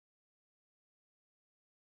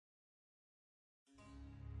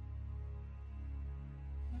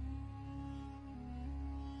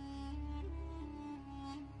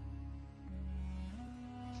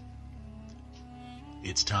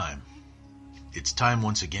It's time. It's time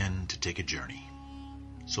once again to take a journey.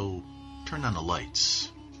 So turn on the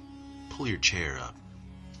lights, pull your chair up,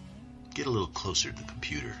 get a little closer to the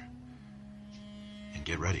computer, and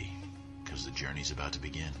get ready, because the journey's about to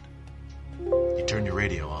begin. You turn your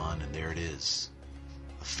radio on, and there it is,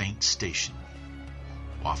 a faint station,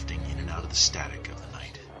 wafting in and out of the static of the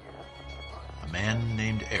night. A man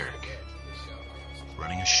named Eric,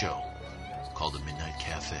 running a show called the Midnight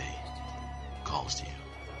Cafe, calls to you.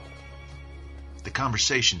 The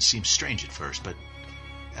conversation seems strange at first, but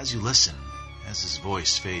as you listen, as his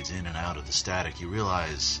voice fades in and out of the static, you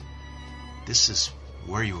realize this is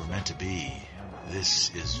where you were meant to be. This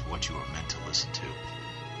is what you were meant to listen to.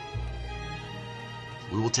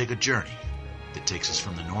 We will take a journey that takes us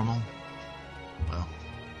from the normal, well,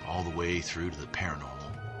 all the way through to the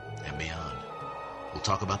paranormal and beyond. We'll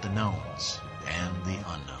talk about the knowns and the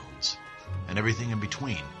unknowns and everything in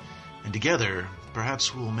between. And together,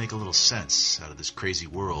 perhaps we'll make a little sense out of this crazy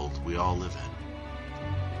world we all live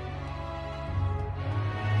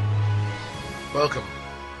in.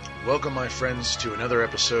 Welcome, my friends, to another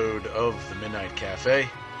episode of the Midnight Cafe.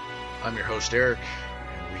 I'm your host, Eric,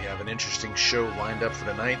 and we have an interesting show lined up for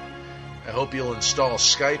tonight. I hope you'll install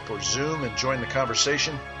Skype or Zoom and join the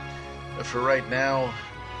conversation. But for right now,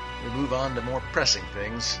 we move on to more pressing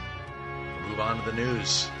things. We move on to the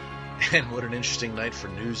news. And what an interesting night for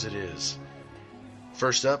news it is.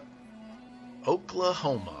 First up,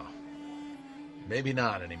 Oklahoma. Maybe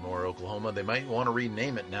not anymore, Oklahoma. They might want to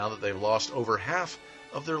rename it now that they've lost over half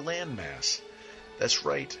of their landmass. That's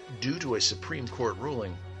right, due to a Supreme Court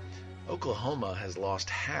ruling, Oklahoma has lost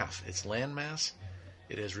half its landmass.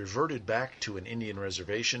 It has reverted back to an Indian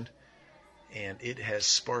reservation, and it has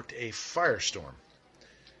sparked a firestorm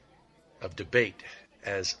of debate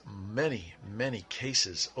as many, many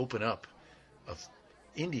cases open up of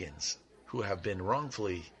Indians who have been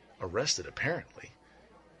wrongfully arrested, apparently,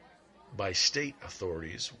 by state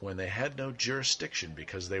authorities when they had no jurisdiction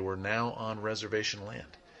because they were now on reservation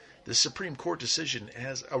land. This Supreme Court decision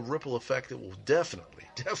has a ripple effect that will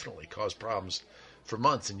definitely cause problems for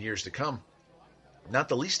months and years to come, not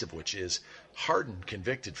the least of which is hardened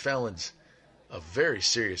convicted felons of very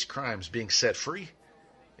serious crimes being set free.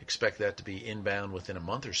 Expect that to be inbound within a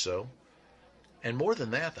month or so. And more than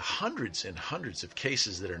that, the hundreds and hundreds of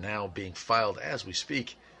cases that are now being filed as we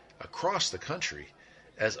speak across the country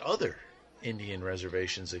as other Indian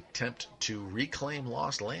reservations attempt to reclaim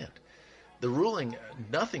lost land. The ruling,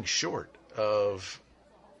 nothing short of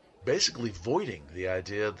basically voiding the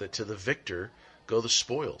idea that to the victor go the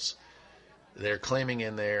spoils. They're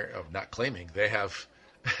claiming they have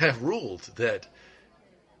ruled that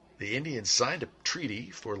the Indians signed a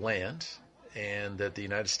treaty for land and that the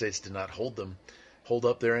United States did not hold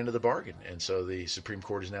up their end of the bargain. And so the Supreme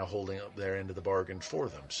Court is now holding up their end of the bargain for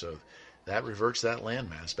them. So that reverts that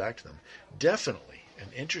landmass back to them. Definitely an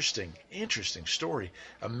interesting story.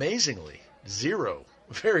 Amazingly,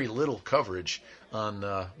 very little coverage on,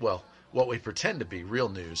 what we pretend to be real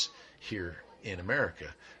news here in America.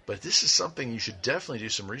 But this is something you should definitely do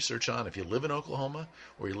some research on if you live in Oklahoma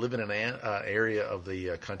or you live in an area of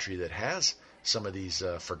the country that has some of these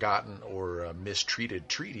forgotten or mistreated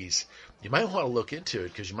treaties. You might want to look into it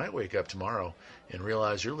because you might wake up tomorrow and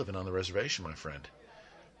realize you're living on the reservation, my friend.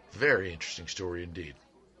 Very interesting story indeed.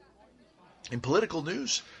 In political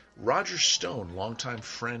news, Roger Stone, longtime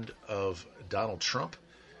friend of Donald Trump,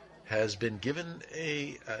 has been given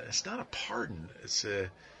it's not a pardon,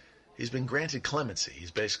 he's been granted clemency.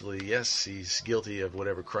 He's basically, yes, he's guilty of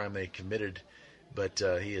whatever crime they committed, but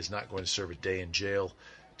he is not going to serve a day in jail.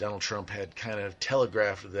 Donald Trump had kind of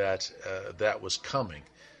telegraphed that that was coming,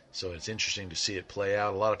 so it's interesting to see it play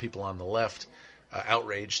out. A lot of people on the left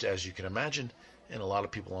outraged, as you can imagine, and a lot of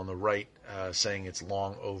people on the right saying it's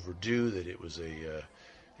long overdue, that it was a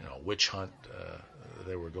witch hunt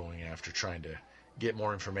they were going after, trying to get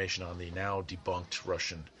more information on the now debunked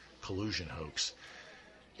Russian collusion hoax.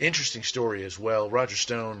 Interesting story as well. Roger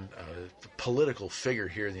Stone, a political figure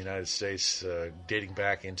here in the United States, dating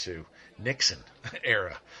back into Nixon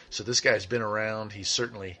era. So this guy's been around. He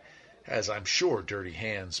certainly has, I'm sure, dirty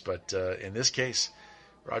hands. But in this case,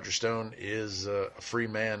 Roger Stone is a free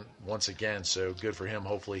man once again. So good for him.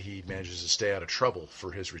 Hopefully he manages to stay out of trouble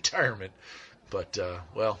for his retirement. But,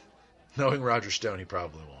 knowing Roger Stone, he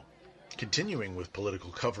probably won't. Continuing with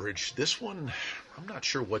political coverage, this one, I'm not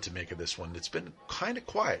sure what to make of this one. It's been kind of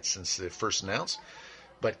quiet since they first announced,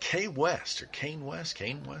 but Kane West, I can't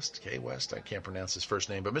pronounce his first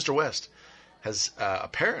name, but Mr. West has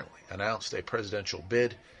apparently announced a presidential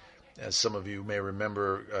bid. As some of you may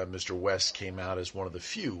remember, Mr. West came out as one of the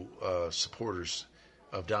few supporters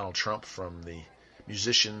of Donald Trump from the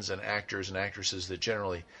musicians and actors and actresses that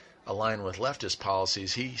generally align with leftist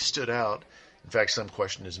policies, he stood out. In fact, some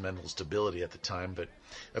questioned his mental stability at the time, but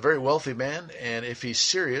a very wealthy man, and if he's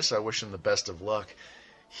serious, I wish him the best of luck.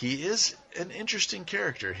 He is an interesting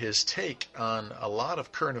character. His take on a lot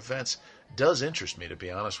of current events does interest me, to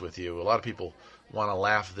be honest with you. A lot of people want to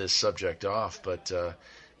laugh this subject off, but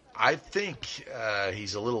I think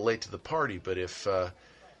he's a little late to the party. But if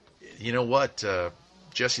you know what,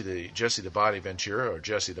 Jesse the Body Ventura, or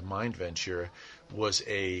Jesse the Mind Ventura, was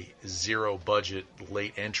a zero budget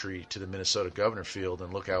late entry to the Minnesota governor field,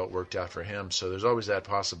 and look how it worked out for him. So there's always that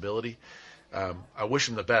possibility. I wish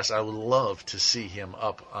him the best. I would love to see him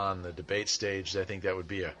up on the debate stage. I think that would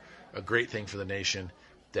be a great thing for the nation,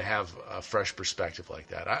 to have a fresh perspective like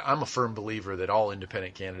that. I'm a firm believer that all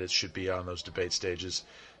independent candidates should be on those debate stages.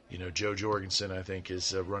 You know, Jo Jorgensen, I think,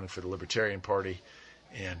 is running for the Libertarian Party,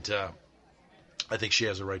 and I think she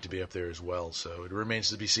has a right to be up there as well. So it remains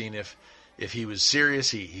to be seen if he was serious.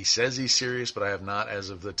 He says he's serious, but I have not, as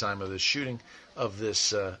of the time of this shooting of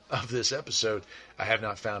this episode, I have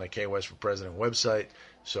not found a Kay West for President website,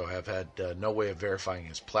 so I have had no way of verifying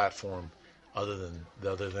his platform other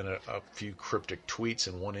than a few cryptic tweets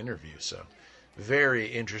and one interview. So very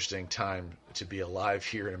interesting time to be alive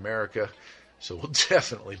here in America. So we'll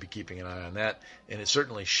definitely be keeping an eye on that, and it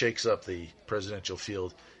certainly shakes up the presidential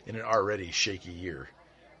field in an already shaky year.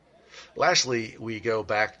 Lastly, we go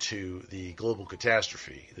back to the global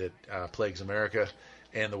catastrophe that plagues America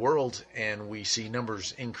and the world, and we see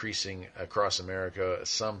numbers increasing across America.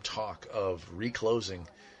 Some talk of reclosing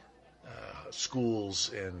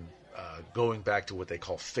schools and going back to what they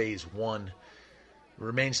call phase one.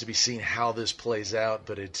 Remains to be seen how this plays out,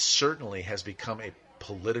 but it certainly has become a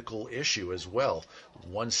political issue as well.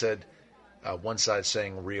 One side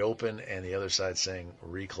saying reopen and the other side saying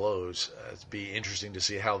reclose. It'd be interesting to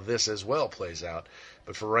see how this as well plays out.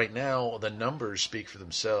 But for right now, the numbers speak for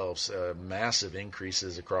themselves. Massive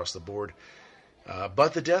increases across the board.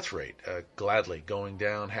 But the death rate gladly going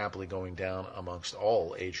down, happily going down amongst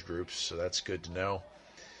all age groups. So that's good to know.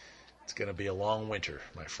 It's going to be a long winter,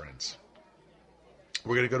 my friends.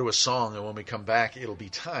 We're going to go to a song, and when we come back, it'll be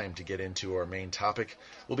time to get into our main topic.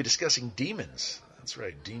 We'll be discussing demons. That's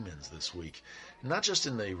right, demons this week. Not just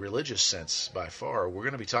in the religious sense by far. We're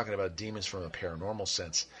going to be talking about demons from a paranormal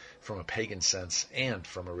sense, from a pagan sense, and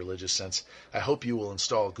from a religious sense. I hope you will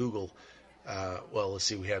install Google. Let's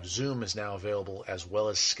see, we have Zoom is now available, as well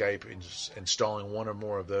as Skype, installing one or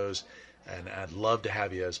more of those. And I'd love to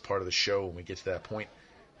have you as part of the show when we get to that point.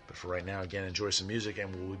 But for right now, again, enjoy some music,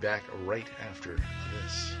 and we'll be back right after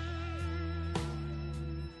this.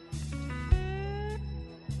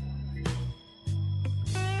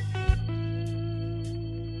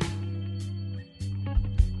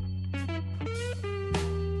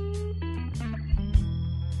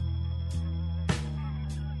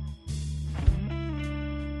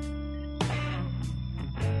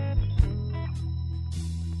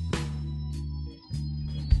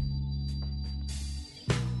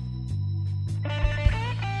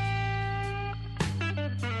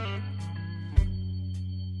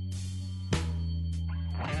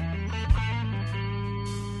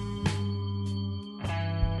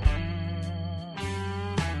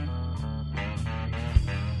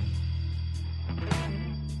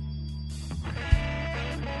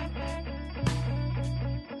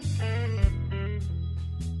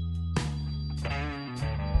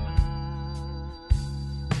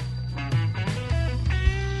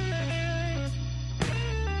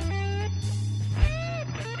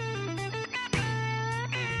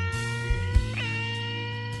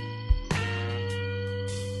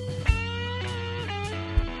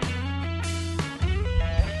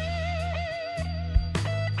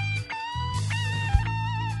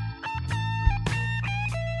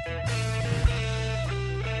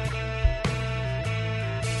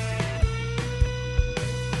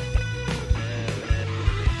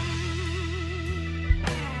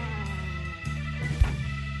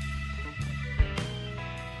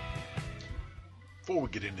 Before we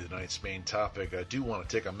get into tonight's main topic, I do want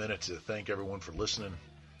to take a minute to thank everyone for listening.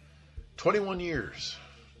 21 years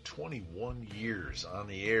on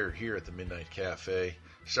the air here at the Midnight Cafe,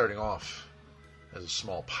 starting off as a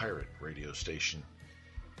small pirate radio station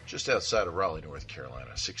just outside of Raleigh, North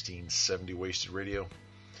Carolina, 1670 Wasted Radio,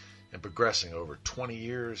 and progressing over 20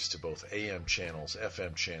 years to both AM channels,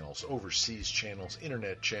 FM channels, overseas channels,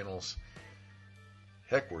 internet channels.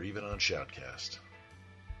 Heck, we're even on Shoutcast.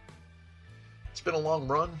 It's been a long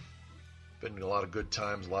run, been a lot of good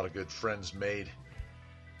times, a lot of good friends made,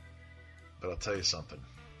 but I'll tell you something,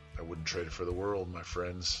 I wouldn't trade it for the world, my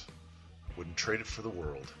friends. I wouldn't trade it for the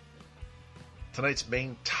world. Tonight's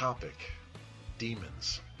main topic,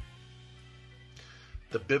 demons.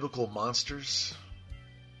 The biblical monsters,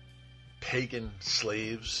 pagan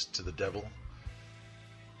slaves to the devil,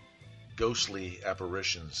 ghostly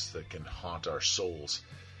apparitions that can haunt our souls.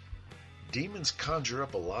 Demons conjure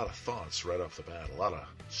up a lot of thoughts right off the bat, a lot of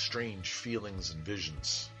strange feelings and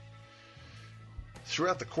visions.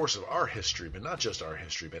 Throughout the course of our history, but not just our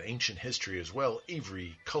history, but ancient history as well,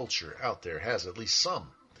 every culture out there has at least some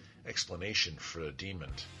explanation for a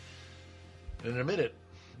demon. And in a minute,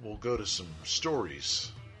 we'll go to some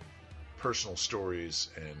stories, personal stories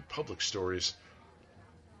and public stories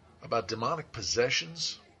about demonic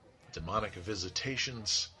possessions, demonic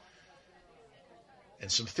visitations,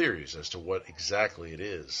 and some theories as to what exactly it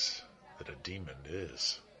is that a demon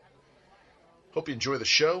is. Hope you enjoy the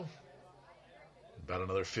show. About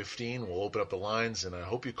another 15, we'll open up the lines, and I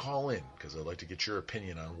hope you call in, because I'd like to get your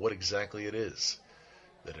opinion on what exactly it is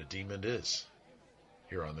that a demon is,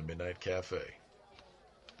 here on the Midnight Cafe.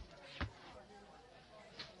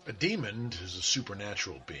 A demon is a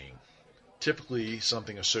supernatural being, typically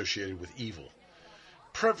something associated with evil,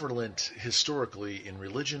 prevalent historically in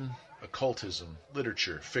religion, occultism,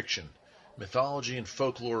 literature, fiction, mythology, and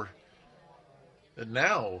folklore. It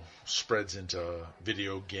now spreads into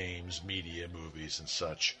video games, media, movies, and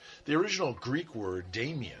such. The original Greek word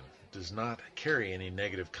daemon does not carry any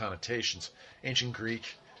negative connotations. Ancient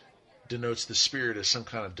Greek denotes the spirit as some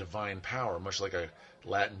kind of divine power, much like a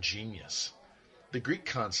Latin genius. The Greek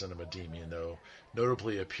concept of a daemon, though,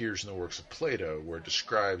 notably appears in the works of Plato, where it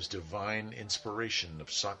describes divine inspiration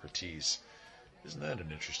of Socrates. Isn't that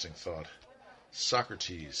an interesting thought?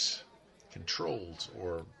 Socrates, controlled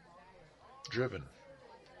or driven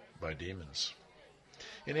by demons.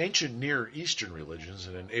 In ancient Near Eastern religions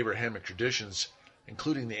and in Abrahamic traditions,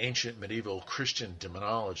 including the ancient medieval Christian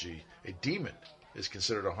demonology, a demon is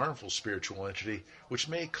considered a harmful spiritual entity which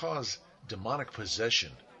may cause demonic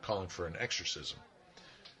possession, calling for an exorcism.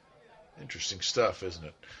 Interesting stuff, isn't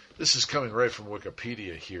it? This is coming right from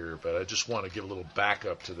Wikipedia here, but I just want to give a little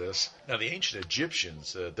backup to this. Now, the ancient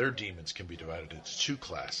Egyptians, their demons can be divided into two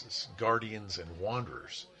classes, guardians and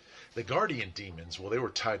wanderers. The guardian demons, well, they were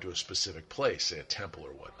tied to a specific place, say a temple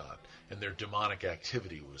or whatnot, and their demonic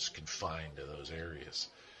activity was confined to those areas.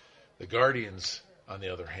 The guardians, on the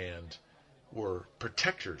other hand, were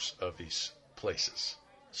protectors of these places.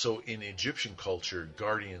 So in Egyptian culture,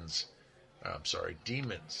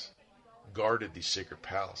 demons guarded these sacred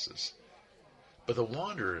palaces. But the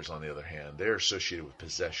wanderers, on the other hand, they're associated with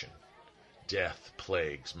possession, death,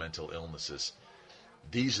 plagues, mental illnesses.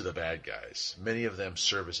 These are the bad guys. Many of them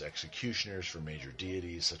serve as executioners for major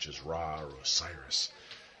deities such as Ra or Osiris.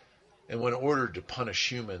 And when ordered to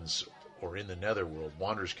punish humans or in the netherworld,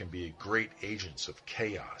 wanderers can be great agents of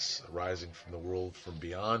chaos arising from the world from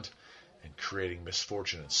beyond and creating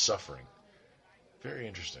misfortune and suffering. Very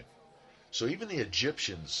interesting. So even the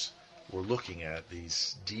Egyptians were looking at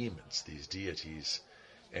these demons, these deities,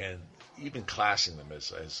 and even classing them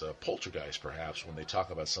as poltergeists, perhaps, when they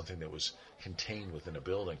talk about something that was contained within a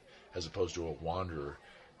building, as opposed to a wanderer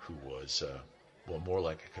who was, more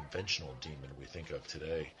like a conventional demon we think of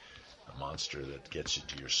today, a monster that gets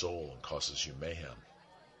into your soul and causes you mayhem.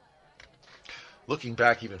 Looking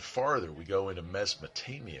back even farther, we go into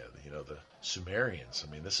Mesopotamia, the Sumerians.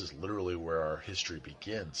 I mean, this is literally where our history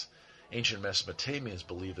begins. Ancient Mesopotamians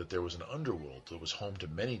believed that there was an underworld that was home to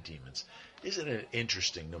many demons. Isn't it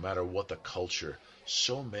interesting, no matter what the culture,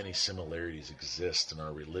 so many similarities exist in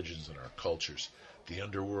our religions and our cultures? The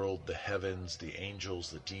underworld, the heavens, the angels,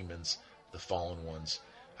 the demons, the fallen ones.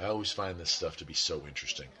 I always find this stuff to be so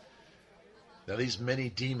interesting. Now, these many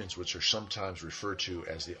demons, which are sometimes referred to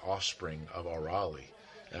as the offspring of Arali.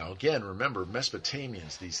 Now, again, remember,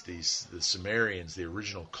 Mesopotamians, the Sumerians, the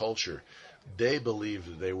original culture, they believed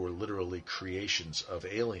that they were literally creations of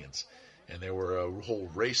aliens. And there were a whole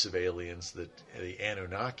race of aliens, the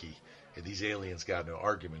Anunnaki, and these aliens got into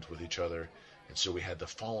argument with each other. And so we had the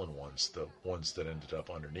fallen ones, the ones that ended up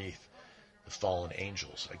underneath, the fallen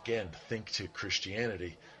angels. Again, think to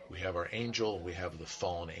Christianity. We have our angel, we have the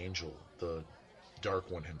fallen angel, the Dark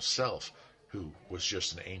One himself, who was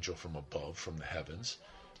just an angel from above, from the heavens,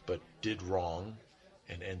 but did wrong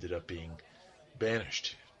and ended up being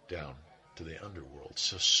banished down to the underworld.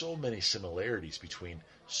 So many similarities between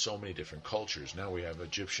so many different cultures. Now we have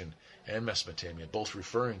Egyptian and Mesopotamia both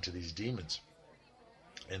referring to these demons.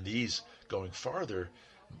 And these going farther,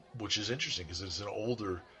 which is interesting because it's an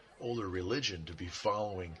older religion to be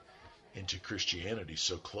following into Christianity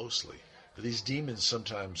so closely. But these demons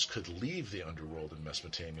sometimes could leave the underworld in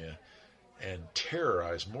Mesopotamia and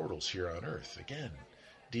terrorize mortals here on earth. Again,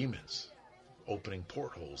 demons, opening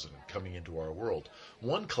portholes and coming into our world.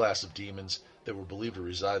 One class of demons that were believed to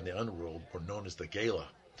reside in the underworld were known as the Gala.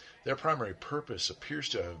 Their primary purpose appears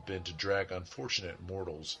to have been to drag unfortunate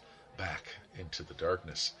mortals back into the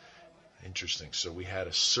darkness. Interesting. So we had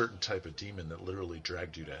a certain type of demon that literally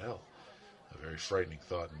dragged you to hell. A very frightening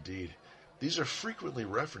thought indeed. These are frequently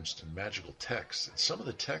referenced in magical texts, and some of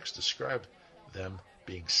the texts describe them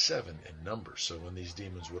being 7 in number. So when these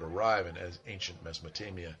demons would arrive in ancient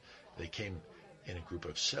Mesopotamia, they came in a group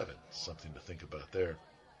of 7. Something to think about there.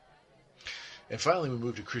 And finally, we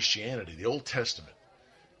move to Christianity. The Old Testament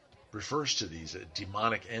refers to these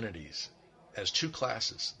demonic entities as 2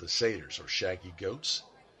 classes, the satyrs, or shaggy goats,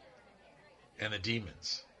 and the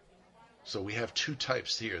demons. So we have 2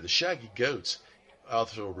 types here. The shaggy goats,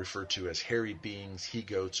 also referred to as hairy beings,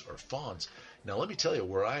 he-goats, or fawns. Now, let me tell you,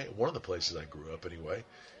 one of the places I grew up anyway,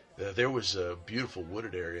 there was a beautiful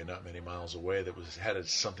wooded area not many miles away that had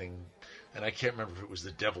something, and I can't remember if it was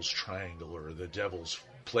the Devil's Triangle or the Devil's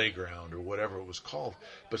Playground or whatever it was called,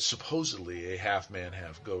 but supposedly a half-man,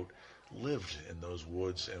 half-goat lived in those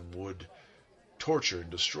woods and would torture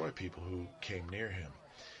and destroy people who came near him.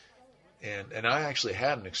 And I actually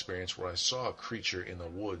had an experience where I saw a creature in the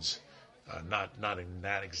woods, not in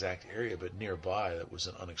that exact area, but nearby, that was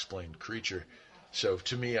an unexplained creature. So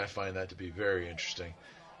to me, I find that to be very interesting.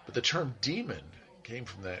 But the term demon came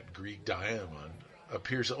from that Greek daimon,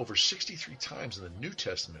 appears over 63 times in the New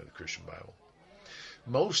Testament of the Christian Bible.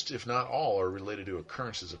 Most, if not all, are related to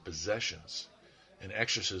occurrences of possessions and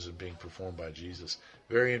exorcism being performed by Jesus.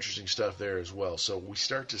 Very interesting stuff there as well. So we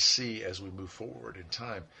start to see, as we move forward in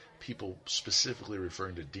time, people specifically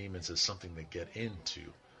referring to demons as something that get into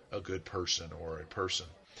a good person or a person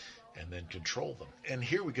and then control them. And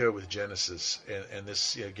here we go with Genesis. And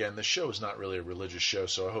this, again, this show is not really a religious show,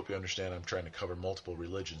 so I hope you understand I'm trying to cover multiple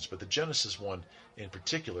religions. But the Genesis one in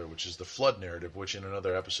particular, which is the flood narrative, which in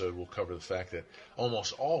another episode will cover the fact that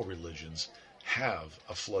almost all religions have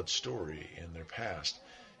a flood story in their past.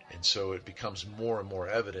 And so it becomes more and more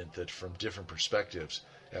evident that from different perspectives,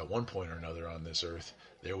 at one point or another on this earth,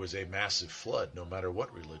 there was a massive flood, no matter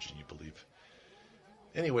what religion you believe.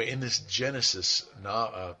 Anyway, in this Genesis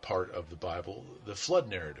part of the Bible, the flood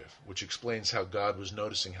narrative, which explains how God was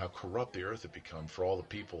noticing how corrupt the earth had become, for all the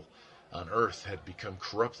people on earth had become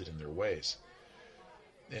corrupted in their ways.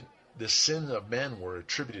 And the sins of men were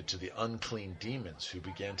attributed to the unclean demons who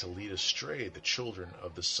began to lead astray the children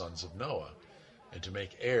of the sons of Noah and to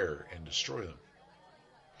make error and destroy them.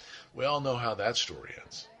 We all know how that story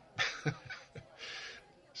ends.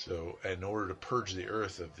 So, in order to purge the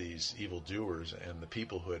earth of these evildoers and the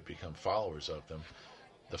people who had become followers of them,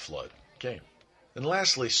 the flood came. And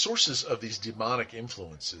lastly, sources of these demonic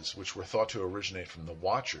influences, which were thought to originate from the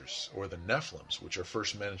Watchers, or the Nephilims, which are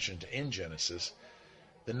first mentioned in Genesis.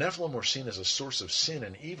 The Nephilim were seen as a source of sin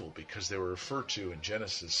and evil because they were referred to in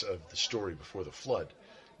Genesis of the story before the flood.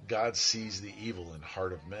 God sees the evil in the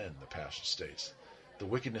heart of men, the passage states. The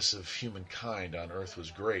wickedness of humankind on earth was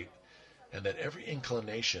great, and that every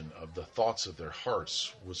inclination of the thoughts of their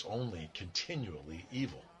hearts was only continually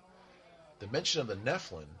evil. The mention of the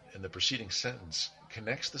Nephilim in the preceding sentence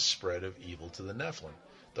connects the spread of evil to the Nephilim,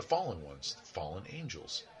 the fallen ones, the fallen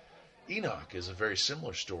angels. Enoch is a very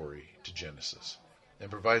similar story to Genesis, and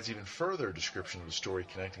provides even further description of the story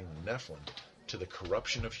connecting the Nephilim to the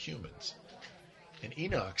corruption of humans. In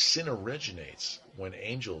Enoch, sin originates when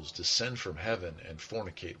angels descend from heaven and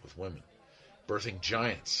fornicate with women, birthing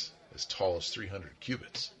giants as tall as 300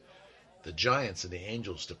 cubits. The giants and the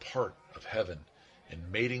angels depart of heaven,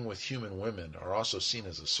 and mating with human women are also seen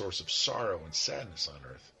as a source of sorrow and sadness on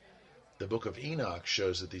earth. The book of Enoch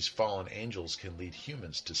shows that these fallen angels can lead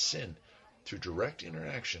humans to sin through direct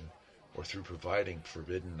interaction or through providing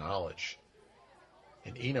forbidden knowledge.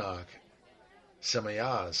 In Enoch,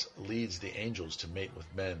 Semaías leads the angels to mate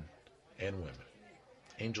with men and women.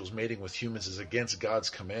 Angels mating with humans is against God's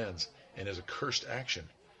commands and is a cursed action.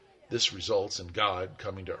 This results in God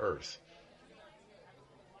coming to earth.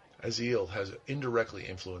 Azazel has indirectly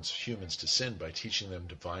influenced humans to sin by teaching them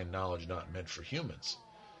divine knowledge not meant for humans.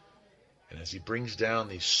 And as he brings down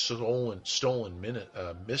these stolen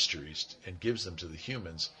mysteries and gives them to the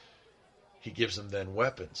humans, he gives them then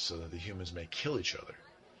weapons so that the humans may kill each other.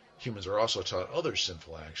 Humans are also taught other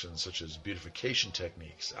sinful actions such as beautification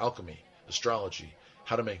techniques, alchemy, astrology,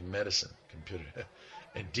 how to make medicine, computer.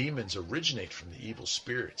 And demons originate from the evil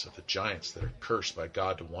spirits of the giants that are cursed by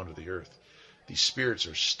God to wander the earth. These spirits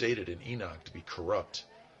are stated in Enoch to be corrupt,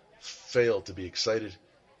 fail to be excited,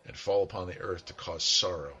 and fall upon the earth to cause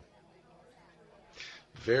sorrow.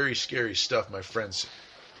 Very scary stuff, my friends.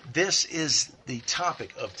 This is the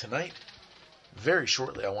topic of tonight. Very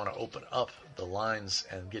shortly, I want to open up the lines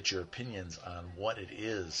and get your opinions on what it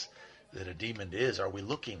is that a demon is. Are we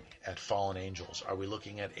looking at fallen angels? Are we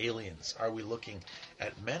looking at aliens? Are we looking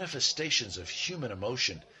at manifestations of human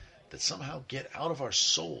emotion that somehow get out of our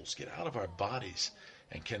souls, get out of our bodies,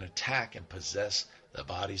 and can attack and possess the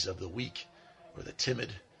bodies of the weak or the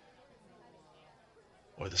timid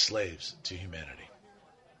or the slaves to humanity?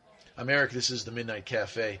 I'm Eric. This is the Midnight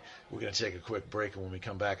Cafe. We're going to take a quick break, and when we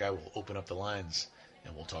come back, I will open up the lines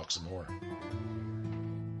and we'll talk some more.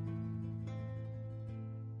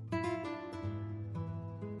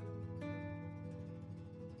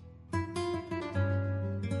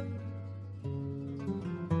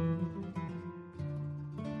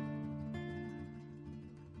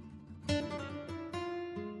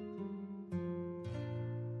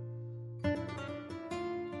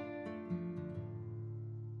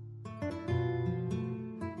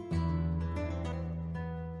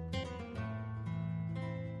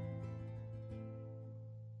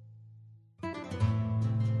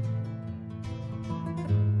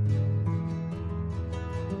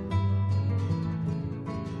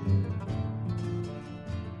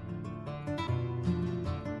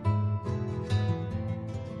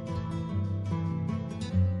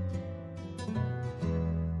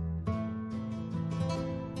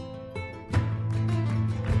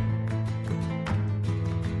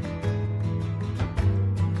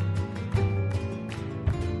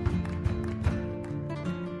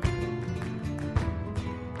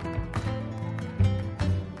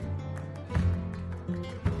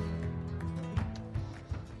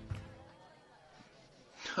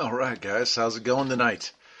 All right, guys, how's it going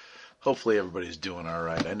tonight? Hopefully everybody's doing all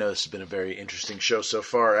right. I know this has been a very interesting show so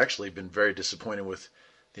far. Actually, been very disappointed with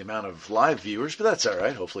the amount of live viewers, but that's all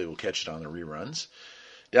right. Hopefully we'll catch it on the reruns.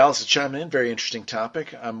 Dallas is chiming in. Very interesting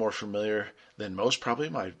topic. I'm more familiar than most, probably.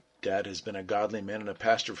 My dad has been a godly man and a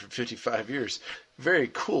pastor for 55 years. Very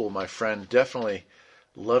cool, my friend. Definitely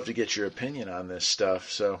love to get your opinion on this stuff.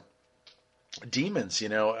 So, demons,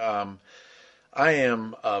 I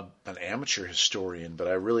am an amateur historian, but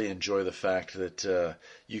I really enjoy the fact that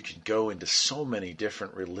you can go into so many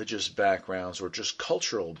different religious backgrounds or just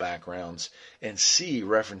cultural backgrounds and see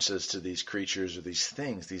references to these creatures or these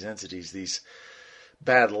things, these entities, these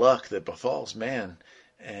bad luck that befalls man,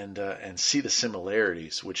 and see the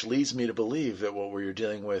similarities, which leads me to believe that what we're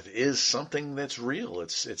dealing with is something that's real.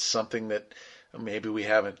 It's something that maybe we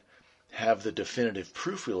haven't have the definitive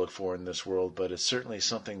proof we look for in this world, but it's certainly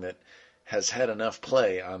something that has had enough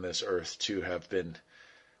play on this earth to have been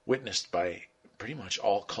witnessed by pretty much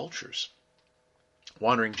all cultures.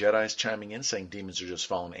 Wandering Jedi's chiming in, saying demons are just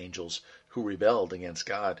fallen angels who rebelled against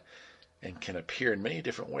God and can appear in many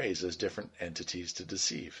different ways as different entities to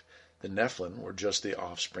deceive. The Nephilim were just the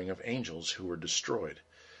offspring of angels who were destroyed.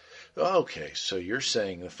 Okay, so you're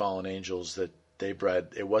saying the fallen angels that they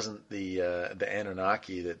bred, it wasn't the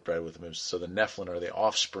Anunnaki that bred with them, so the Nephilim are the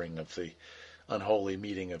offspring of the unholy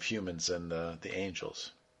meeting of humans and the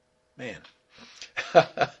angels. Man.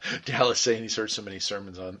 Dallas saying he's heard so many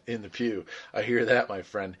sermons in the pew. I hear that, my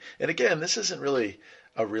friend. And again, this isn't really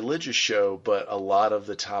a religious show, but a lot of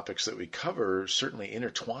the topics that we cover certainly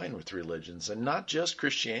intertwine with religions, and not just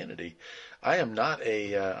Christianity. I'm not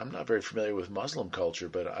very familiar with Muslim culture,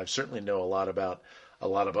 but I certainly know a lot about a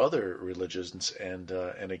lot of other religions, and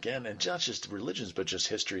again, and not just religions, but just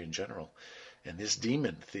history in general. And this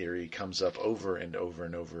demon theory comes up over and over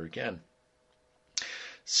and over again.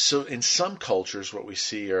 So in some cultures, what we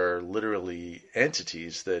see are literally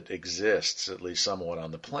entities that exist, at least somewhat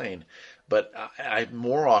on the plane. But I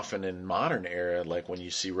more often in modern era, like when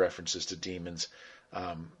you see references to demons,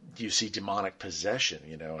 you see demonic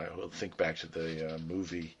possession. I will think back to the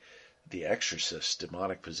movie The Exorcist,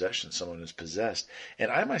 demonic possession. Someone is possessed.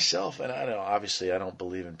 And I myself, and I know obviously I don't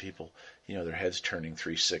believe in people, their heads turning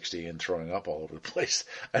 360 and throwing up all over the place.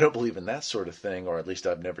 I don't believe in that sort of thing, or at least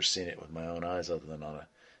I've never seen it with my own eyes other than on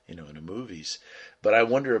in the movies. But I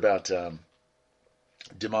wonder about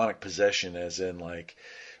demonic possession as in like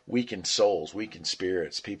weakened souls, weakened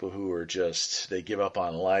spirits, people who are just, they give up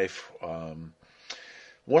on life.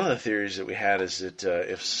 One of the theories that we had is that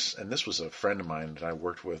and this was a friend of mine that I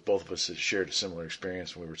worked with, both of us had shared a similar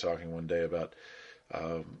experience when we were talking one day about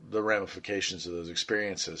the ramifications of those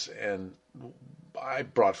experiences. And I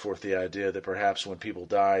brought forth the idea that perhaps when people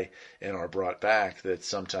die and are brought back, that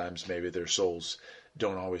sometimes maybe their souls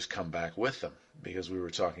don't always come back with them, because we were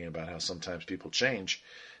talking about how sometimes people change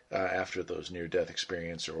after those near-death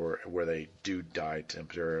experience, or where they do die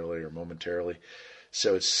temporarily or momentarily.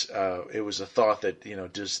 So it was a thought that,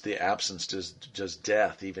 does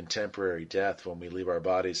death, even temporary death, when we leave our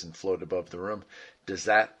bodies and float above the room, does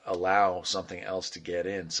that allow something else to get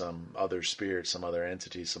in, some other spirit, some other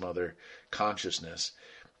entity, some other consciousness?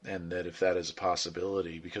 And that if that is a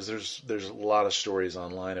possibility, because there's a lot of stories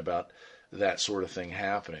online about that sort of thing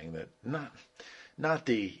happening, that not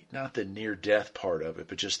the near death part of it,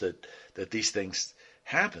 but just that these things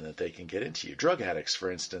happen, that they can get into you. Drug addicts, for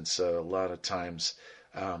instance, a lot of times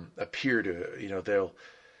appear to,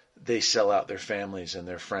 they sell out their families and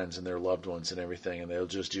their friends and their loved ones and everything, and they'll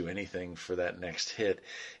just do anything for that next hit,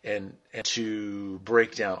 and to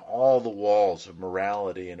break down all the walls of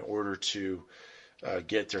morality in order to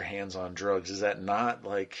get their hands on drugs. Is that not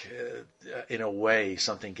like, in a way,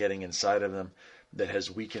 something getting inside of them that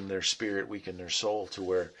has weakened their spirit, weakened their soul, to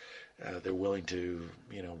where they're willing to,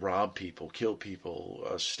 rob people, kill people,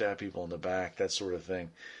 stab people in the back, that sort of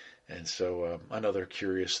thing? And so another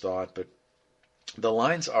curious thought. But the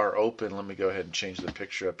lines are open. Let me go ahead and change the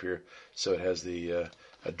picture up here so it has the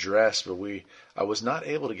address. But I was not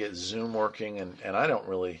able to get Zoom working, and I don't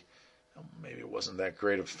really, maybe it wasn't that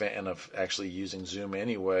great a fan of actually using Zoom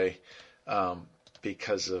anyway,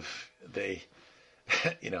 because of they're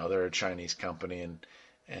a Chinese company,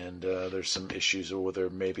 and there's some issues, or whether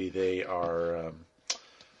maybe they are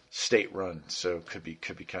state run, so could be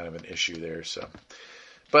kind of an issue there. So,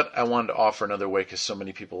 but I wanted to offer another way, because so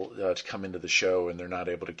many people to come into the show and they're not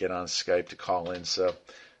able to get on Skype to call in. So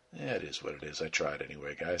yeah, it is what it is. I tried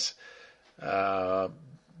anyway, guys.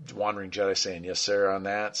 Wandering Jedi saying yes, sir, on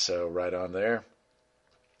that. So right on there.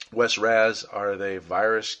 Wes Raz, are they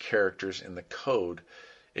virus characters in the code?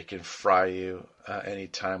 It can fry you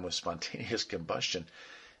anytime with spontaneous combustion.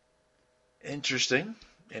 Interesting.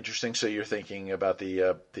 So you're thinking about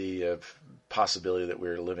the possibility that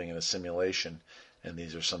we're living in a simulation, and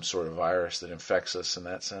these are some sort of virus that infects us in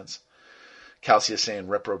that sense. Calcia saying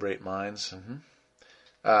reprobate minds.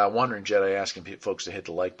 Wandering Jedi asking folks to hit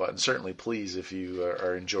the like button. Certainly, please, if you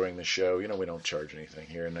are enjoying the show. We don't charge anything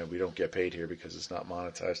here, and we don't get paid here because it's not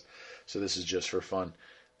monetized. So this is just for fun.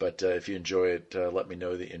 But if you enjoy it, let me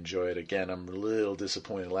know that you enjoy it. Again, I'm a little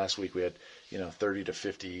disappointed. Last week we had 30 to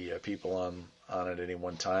 50 people on at any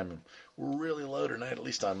one time, and we're really low tonight. At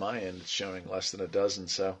least on my end, it's showing less than a dozen.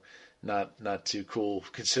 So not too cool,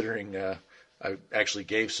 considering I actually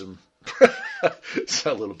gave it's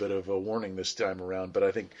a little bit of a warning this time around. But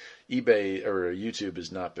I think eBay or YouTube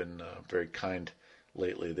has not been very kind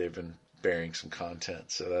lately. They've been burying some content,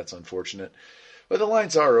 so that's unfortunate. But the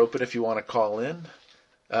lines are open if you want to call in.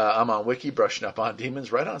 I'm on Wiki, brushing up on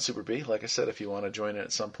demons, right on Super B. Like I said, if you want to join in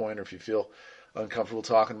at some point, or if you feel uncomfortable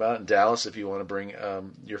talking about it. In Dallas, if you want to bring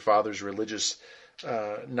your father's religious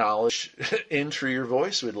knowledge in through your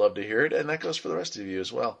voice, we'd love to hear it. And that goes for the rest of you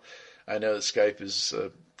as well. I know that Skype is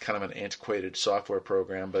kind of an antiquated software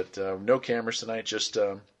program, but no cameras tonight, just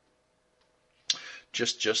the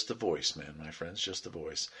voice, man, my friends, just the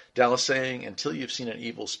voice. Dallas saying, until you've seen an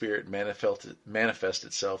evil spirit manifest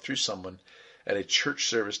itself through someone at a church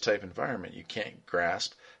service type environment, you can't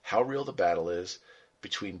grasp how real the battle is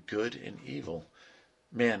between good and evil.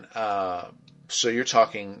 Man, so you're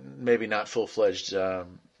talking maybe not full-fledged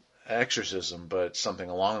exorcism, but something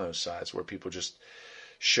along those sides where people just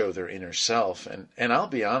show their inner self. And I'll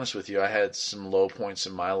be honest with you, I had some low points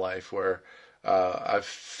in my life where I've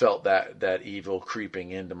felt that evil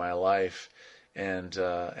creeping into my life. And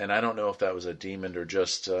I don't know if that was a demon or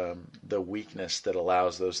just the weakness that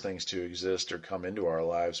allows those things to exist or come into our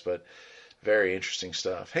lives. But very interesting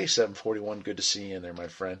stuff. Hey, 741, good to see you in there, my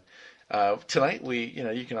friend. Tonight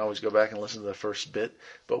you can always go back and listen to the first bit,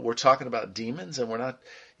 but we're talking about demons, and we're not,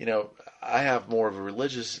 I have more of a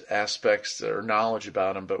religious aspects or knowledge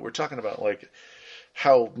about them, but we're talking about like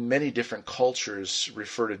how many different cultures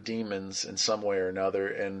refer to demons in some way or another,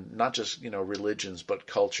 and not just, religions, but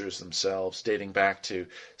cultures themselves, dating back to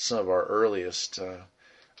some of our earliest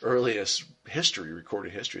history,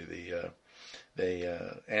 recorded history,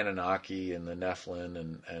 the Anunnaki and the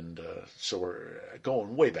Nephilim, and so we're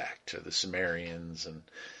going way back to the Sumerians, and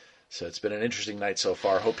so it's been an interesting night so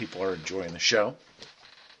far. Hope people are enjoying the show.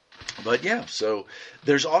 But yeah, so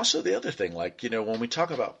there's also the other thing, like, when we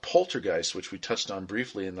talk about poltergeist, which we touched on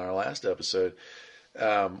briefly in our last episode,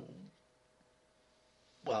 well,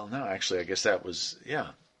 no, actually, I guess that was,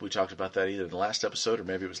 we talked about that either in the last episode or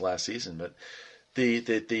maybe it was last season, but is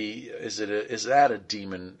that a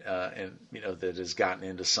demon, and that has gotten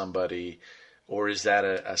into somebody, or is that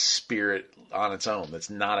a spirit on its own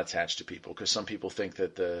that's not attached to people? Because some people think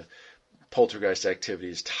that the poltergeist activity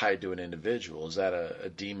is tied to an individual. Is that a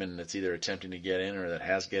demon that's either attempting to get in or that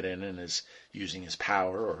has get in and is using his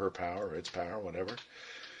power or her power or its power, whatever?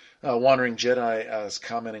 Wandering Jedi is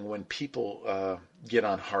commenting, when people get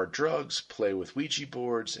on hard drugs, play with Ouija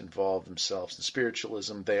boards, involve themselves in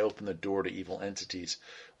spiritualism, they open the door to evil entities.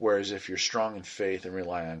 Whereas if you're strong in faith and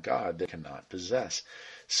rely on God, they cannot possess.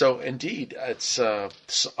 So indeed, it's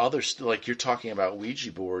others, like you're talking about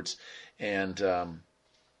Ouija boards, and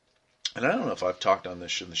I don't know if I've talked on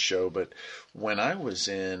this in the show, but when I was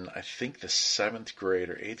in, I think the 7th grade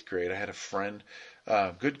or 8th grade, I had a friend,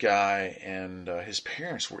 good guy, and his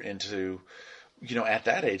parents were into, at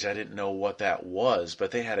that age, I didn't know what that was,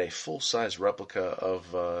 but they had a full-size replica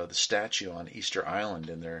of the statue on Easter Island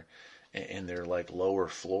in their like lower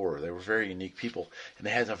floor. They were very unique people, and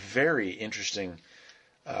they had a very interesting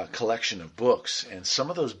collection of books, and some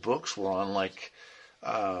of those books were on like,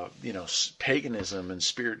 paganism and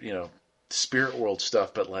spirit world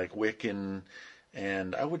stuff, but like Wiccan,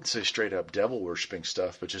 and I wouldn't say straight up devil worshipping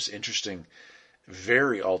stuff, but just interesting,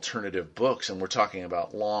 very alternative books. And we're talking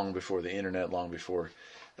about long before the internet, long before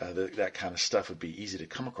that kind of stuff would be easy to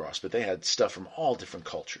come across. But they had stuff from all different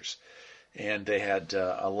cultures, and they had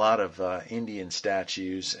a lot of Indian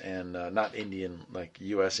statues, and not Indian like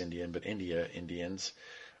U.S. Indian, but India Indians.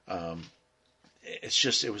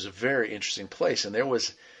 It was a very interesting place, and there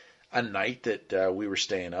was a night that we were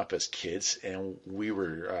staying up as kids, and we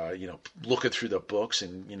were, looking through the books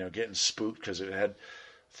and, getting spooked because it had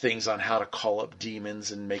things on how to call up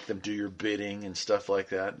demons and make them do your bidding and stuff like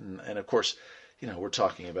that. And of course, we're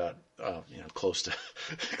talking about, close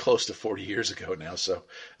to 40 years ago now, so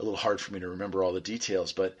a little hard for me to remember all the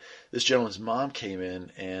details. But this gentleman's mom came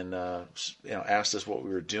in and, asked us what we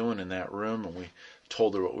were doing in that room, and we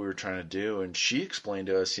told her what we were trying to do, and she explained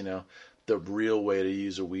to us, the real way to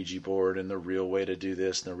use a Ouija board and the real way to do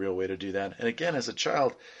this and the real way to do that. And again, as a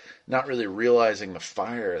child, not really realizing the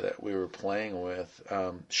fire that we were playing with,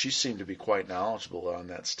 she seemed to be quite knowledgeable on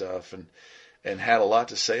that stuff and had a lot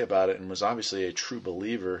to say about it, and was obviously a true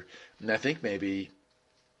believer. And I think maybe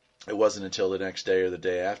it wasn't until the next day or the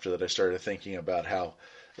day after that I started thinking about how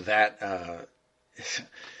that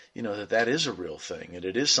that is a real thing, and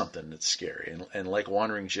it is something that's scary. And like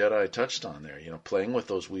Wandering Jedi touched on there, playing with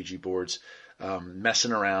those Ouija boards,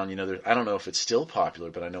 messing around. I don't know if it's still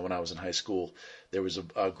popular, but I know when I was in high school, there was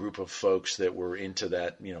a group of folks that were into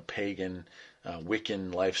that, pagan,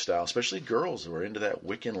 Wiccan lifestyle, especially girls that were into that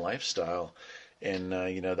Wiccan lifestyle. And,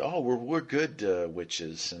 we're good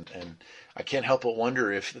witches. And I can't help but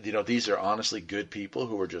wonder if, these are honestly good people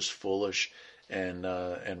who are just foolish and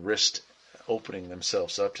risked opening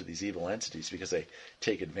themselves up to these evil entities because they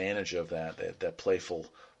take advantage of that playful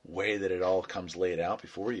way that it all comes laid out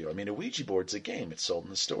before you. I mean, a Ouija board's a game. It's sold in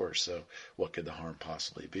the stores, so what could the harm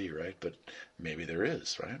possibly be, right? But maybe there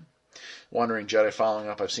is, right? Wandering Jedi following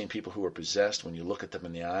up, I've seen people who are possessed. When you look at them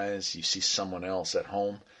in the eyes, you see someone else at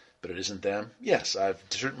home, but it isn't them. Yes, I've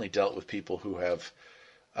certainly dealt with people who have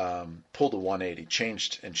pulled a 180,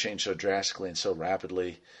 changed so drastically and so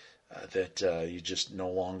rapidly that you just no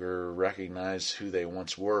longer recognize who they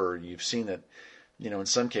once were. You've seen that, in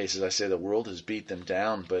some cases I say the world has beat them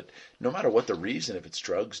down, but no matter what the reason, if it's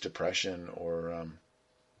drugs, depression, or,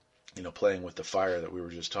 playing with the fire that we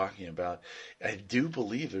were just talking about, I do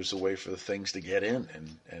believe there's a way for the things to get in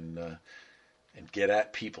and get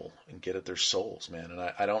at people and get at their souls, man. And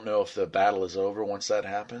I don't know if the battle is over once that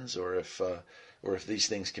happens, or if these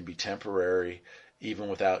things can be temporary, even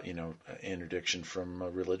without, interdiction from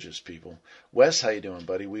religious people. Wes, how you doing,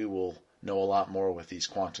 buddy? We will know a lot more with these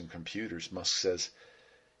quantum computers. Musk says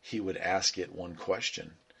he would ask it one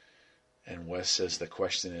question. And Wes says the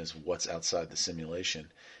question is, what's outside the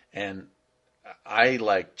simulation? And I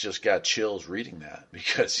just got chills reading that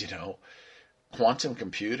because, quantum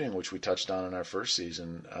computing, which we touched on in our first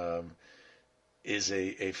season, is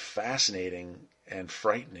a fascinating and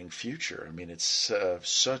frightening future. I mean, it's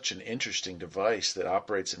such an interesting device that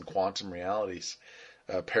operates in quantum realities,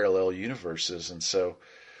 parallel universes. And so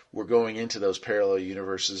we're going into those parallel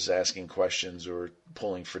universes asking questions or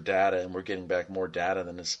pulling for data, and we're getting back more data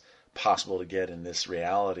than is possible to get in this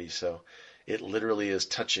reality. So it literally is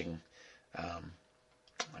touching.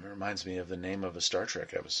 It reminds me of the name of a Star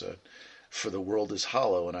Trek episode. For the world is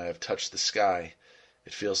hollow, and I have touched the sky.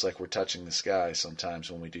 It feels like we're touching the sky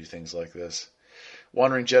sometimes when we do things like this.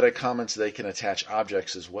 Wandering Jedi comments they can attach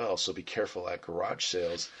objects as well, so be careful at garage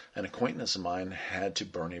sales. An acquaintance of mine had to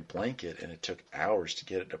burn a blanket, and it took hours to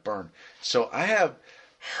get it to burn. So I have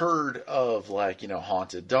heard of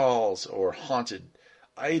haunted dolls or haunted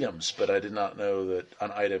items, but I did not know that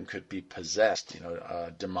an item could be possessed,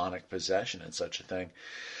 demonic possession and such a thing.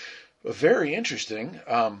 Very interesting.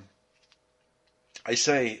 I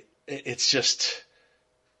say it's just,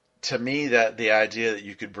 to me, that the idea that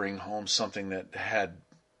you could bring home something that had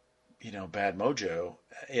bad mojo.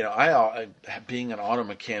 Being an auto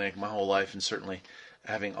mechanic my whole life, and certainly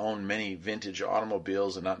having owned many vintage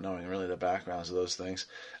automobiles and not knowing really the backgrounds of those things,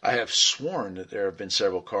 I have sworn that there have been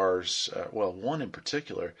several cars, one in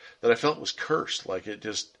particular, that I felt was cursed. Like it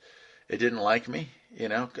didn't like me.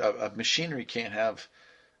 A machinery can't have,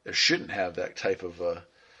 or shouldn't have that type of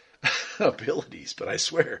abilities. But I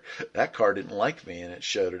swear that car didn't like me, and it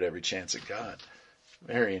showed at every chance it got.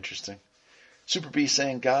 Very interesting. Super B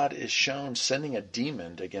saying God is shown sending a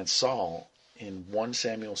demon against Saul in 1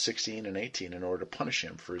 Samuel 16 and 18 in order to punish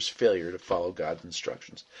him for his failure to follow God's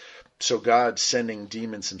instructions. So God sending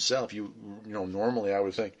demons himself. Normally I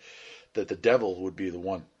would think that the devil would be the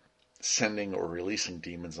one sending or releasing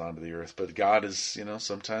demons onto the earth, but God is,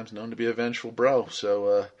 sometimes known to be a vengeful bro.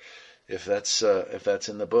 So if that's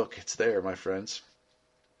in the book, it's there, my friends.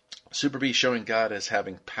 Super B showing God as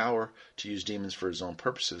having power to use demons for his own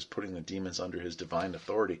purposes, putting the demons under his divine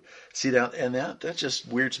authority. See that just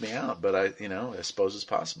weirds me out, but I suppose it's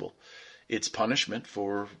possible. It's punishment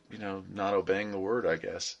for, not obeying the word, I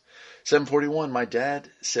guess. 741, my dad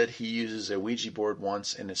said he uses a Ouija board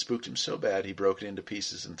once and it spooked him so bad he broke it into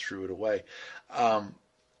pieces and threw it away.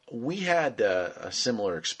 We had a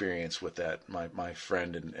similar experience with that, my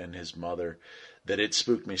friend and his mother, that it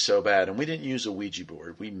spooked me so bad. And we didn't use a Ouija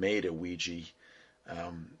board. We made a Ouija.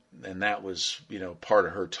 And that was, part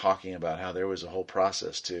of her talking about how there was a whole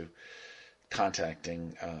process to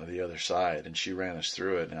contacting the other side. And she ran us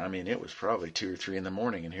through it. And I mean, it was probably 2 or 3 in the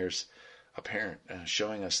morning. And here's a parent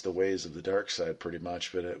showing us the ways of the dark side pretty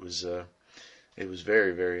much. But it was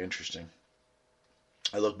very, very interesting.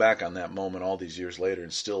 I look back on that moment all these years later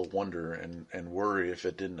and still wonder and worry if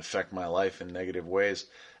it didn't affect my life in negative ways,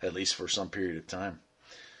 at least for some period of time.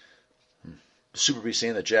 Super B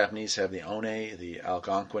saying the Japanese have the One, the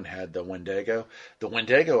Algonquin had the Wendigo. The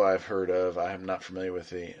Wendigo I've heard of. I am not familiar with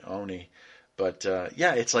the Oni. But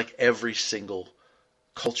it's like every single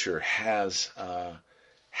culture has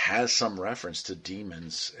some reference to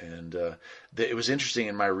demons. And it was interesting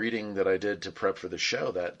in my reading that I did to prep for the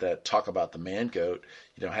show that talk about the man goat,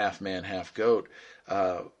 half man, half goat.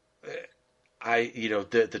 One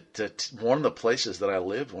of the places that I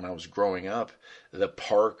lived when I was growing up, the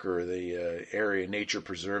park or the area nature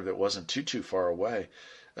preserve that wasn't too far away,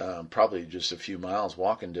 probably just a few miles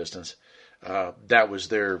walking distance. That was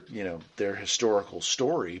their historical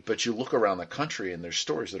story. But you look around the country and there's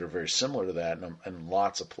stories that are very similar to that in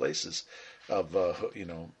lots of places of,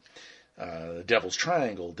 Devil's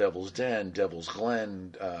Triangle, Devil's Den, Devil's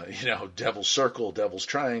Glen, Devil's Circle, Devil's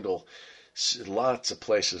Triangle. Lots of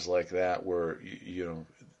places like that where,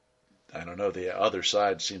 I don't know, the other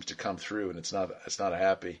side seems to come through and it's not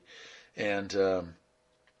happy. And,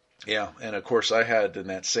 and of course I had in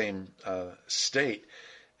that same state,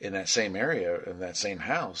 in that same area, in that same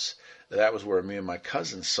house, that was where me and my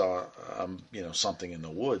cousins saw, something in the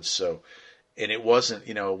woods. So, and it wasn't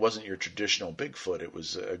your traditional Bigfoot. It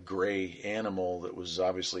was a gray animal that was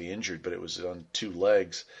obviously injured, but it was on 2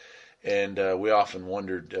 legs. And we often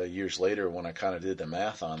wondered years later when I kind of did the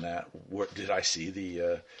math on that, did I see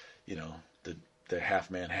the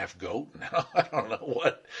half man, half goat? Now, I don't know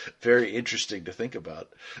what. Very interesting to think about.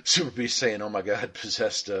 Super B saying, oh my God,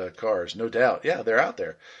 possessed cars. No doubt. Yeah, they're out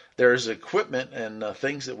there. There's equipment and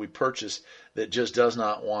things that we purchase that just does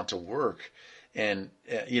not want to work. And,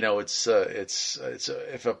 it's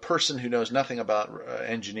if a person who knows nothing about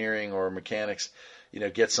engineering or mechanics,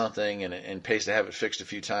 gets something and pays to have it fixed a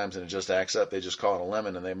few times and it just acts up, they just call it a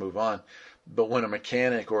lemon and they move on. But when a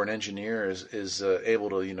mechanic or an engineer is able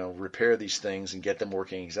to, repair these things and get them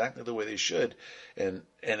working exactly the way they should, and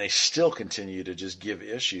they still continue to just give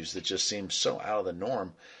issues that just seem so out of the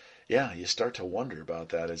norm, yeah, you start to wonder about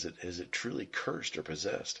that. Is it truly cursed or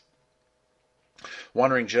possessed?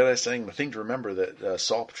 Wandering Jedi saying, the thing to remember that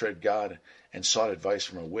Saul betrayed God and sought advice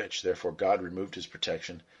from a witch. Therefore, God removed his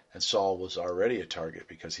protection, and Saul was already a target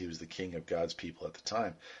because he was the king of God's people at the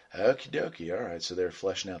time. Okie dokie. All right, so they're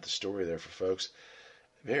fleshing out the story there for folks.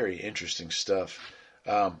 Very interesting stuff.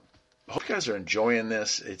 I hope you guys are enjoying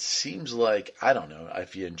this. It seems like, I don't know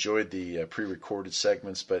if you enjoyed the pre-recorded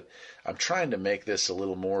segments, but I'm trying to make this a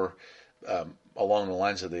little more along the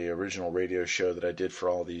lines of the original radio show that I did for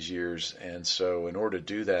all these years. And so in order to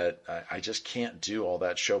do that, I just can't do all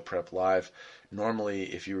that show prep live. Normally,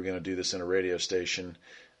 if you were going to do this in a radio station,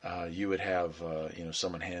 you would have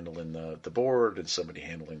someone handling the board and somebody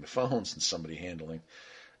handling the phones and somebody handling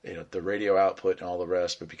the radio output and all the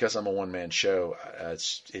rest. But because I'm a one-man show,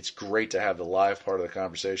 it's great to have the live part of the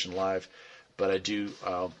conversation live, but I do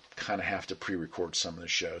kind of have to pre-record some of the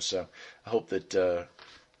show. So I hope that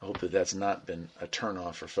that's not been a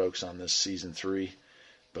turn-off for folks on this season 3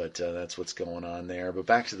 But that's what's going on there. But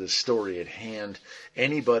back to the story at hand.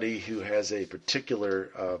 Anybody who has a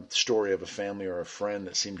particular story of a family or a friend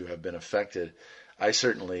that seemed to have been affected, I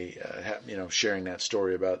certainly have, sharing that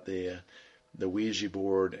story about the Ouija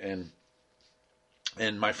board, and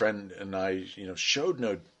my friend and I, showed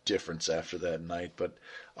no difference after that night, but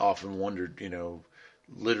often wondered,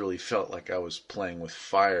 literally felt like I was playing with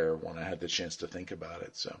fire when I had the chance to think about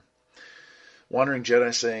it. So, Wandering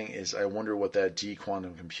Jedi saying is, I wonder what that D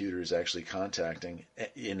quantum computer is actually contacting.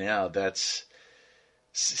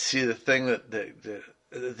 See, the thing that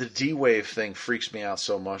the D wave thing freaks me out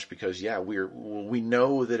so much because we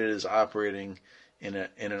know that it is operating in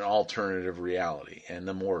an alternative reality, and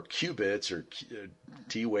the more qubits or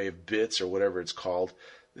D wave bits or whatever it's called,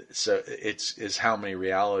 so it's how many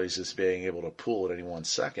realities it's being able to pull at any 1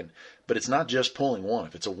 second. But it's not just pulling one.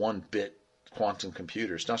 If it's a 1-bit quantum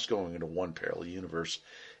computer, it's not just going into one parallel universe.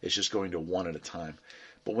 It's just going to one at a time.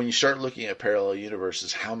 But when you start looking at parallel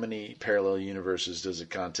universes, how many parallel universes does it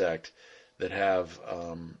contact that have,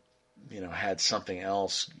 had something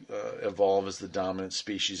else evolve as the dominant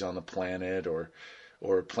species on the planet, or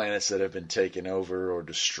planets that have been taken over or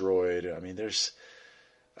destroyed? I mean, there's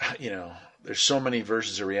so many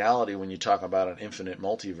versions of reality when you talk about an infinite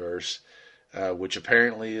multiverse, which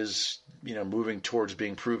apparently is, moving towards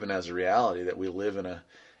being proven as a reality, that we live in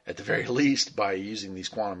at the very least, by using these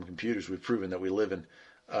quantum computers, we've proven that we live in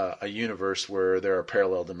a universe where there are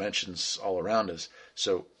parallel dimensions all around us.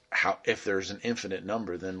 So if there's an infinite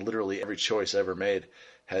number, then literally every choice ever made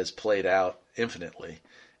has played out infinitely.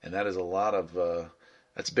 And that is a lot of,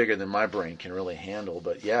 that's bigger than my brain can really handle.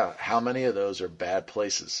 But yeah, how many of those are bad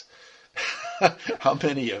places? How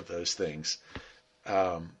many of those things,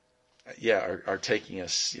 are taking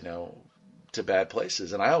us, to bad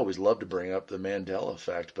places? And I always love to bring up the Mandela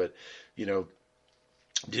effect, but,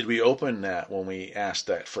 did we open that when we asked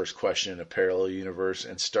that first question in a parallel universe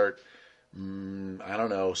and start, some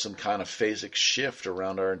kind of phasic shift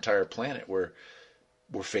around our entire planet where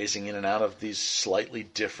we're phasing in and out of these slightly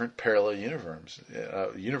different parallel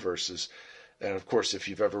universes? And of course, if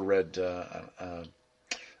you've ever read The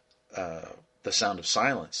Sound of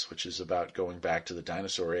Silence, which is about going back to the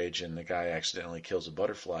dinosaur age, and the guy accidentally kills a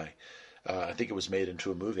butterfly. I think it was made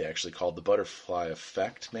into a movie actually called The Butterfly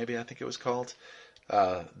Effect, maybe I think it was called.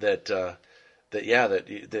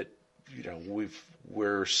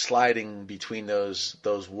 We're sliding between those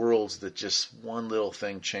worlds that just one little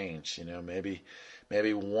thing changed.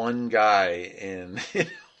 Maybe one guy in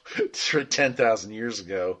 10,000 years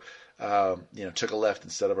ago, took a left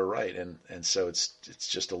instead of a right, and so it's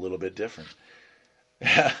just a little bit different.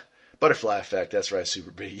 Butterfly effect. That's right,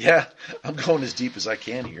 Super B. Yeah, I'm going as deep as I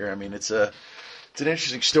can here. I mean, it's an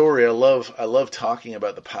interesting story. I love talking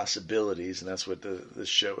about the possibilities, and that's what this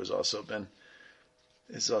show has also been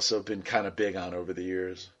kind of big on over the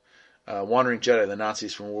years. Wandering Jedi, the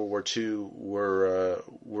Nazis from World War II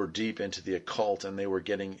were deep into the occult, and they were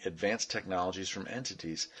getting advanced technologies from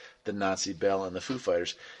entities, the Nazi Bell and the Foo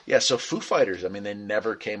Fighters. Yeah, so Foo Fighters, I mean, they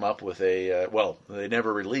never came up with they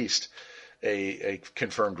never released a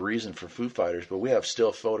confirmed reason for Foo Fighters, but we have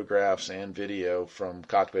still photographs and video from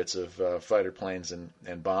cockpits of fighter planes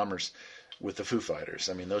and bombers with the Foo Fighters.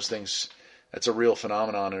 I mean, those things, that's a real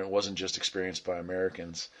phenomenon, and it wasn't just experienced by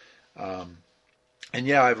Americans. And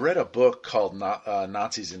yeah, I've read a book called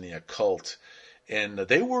Nazis in the Occult, and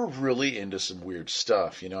they were really into some weird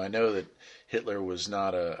stuff. I know that Hitler was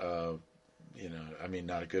not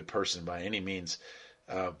not a good person by any means,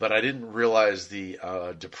 but I didn't realize the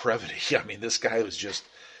depravity. I mean, this guy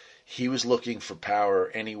he was looking for power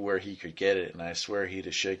anywhere he could get it, and I swear he'd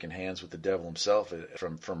have shaken hands with the devil himself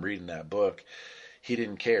from reading that book. He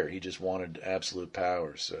didn't care. He just wanted absolute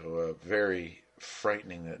power. So very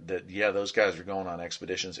frightening that those guys are going on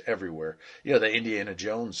expeditions everywhere. The Indiana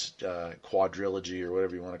Jones quadrilogy, or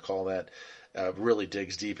whatever you want to call that, really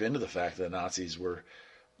digs deep into the fact that the Nazis were,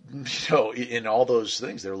 in all those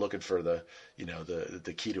things, they're looking for the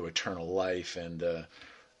key to eternal life and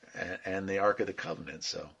the Ark of the Covenant.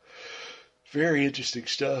 So very interesting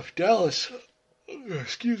stuff. Dallas,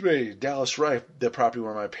 right? The property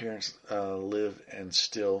where my parents live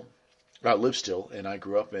still, and I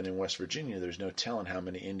grew up in West Virginia. There's no telling how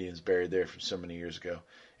many Indians buried there from so many years ago.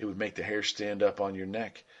 It would make the hair stand up on your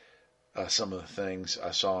neck. Some of the things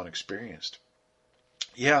I saw and experienced.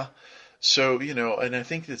 Yeah. So, and I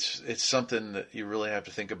think it's something that you really have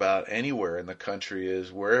to think about anywhere in the country,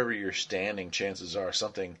 is wherever you're standing, chances are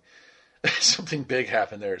something big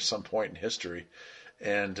happened there at some point in history.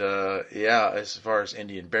 And, as far as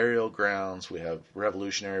Indian burial grounds, we have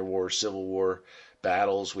Revolutionary War, Civil War,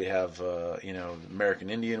 battles. We have, American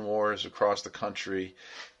Indian Wars across the country.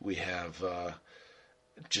 We have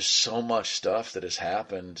just so much stuff that has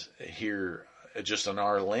happened here just on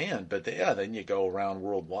our land. But then you go around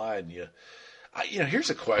worldwide and here's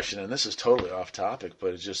a question, and this is totally off topic,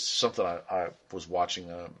 but it's just something I was watching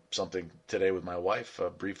something today with my wife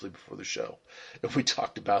briefly before the show, and we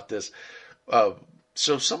talked about this.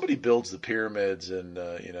 So somebody builds the pyramids and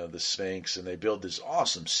the Sphinx, and they build this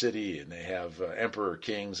awesome city, and they have emperor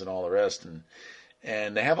kings and all the rest,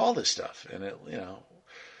 and they have all this stuff, and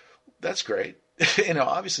that's great.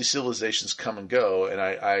 Obviously civilizations come and go, and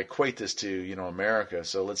I equate this to America.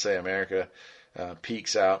 So let's say America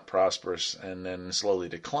peaks out, prosperous, and then slowly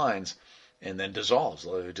declines, and then dissolves.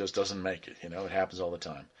 It just doesn't make it. It happens all the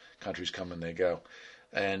time. Countries come and they go,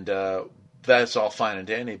 and that's all fine and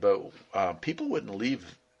dandy. But people wouldn't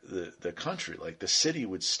leave the country. Like the city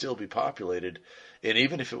would still be populated, and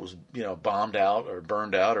even if it was bombed out or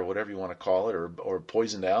burned out or whatever you want to call it, or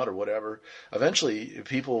poisoned out or whatever, eventually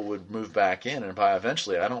people would move back in. And by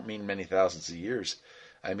eventually, I don't mean many thousands of years.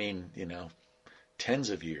 I mean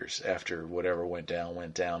tens of years after whatever went down,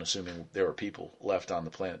 assuming there were people left on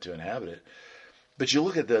the planet to inhabit it. But you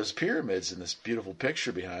look at those pyramids and this beautiful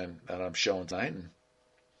picture behind that I'm showing tonight, and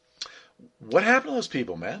what happened to those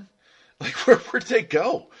people, man? Like, where'd they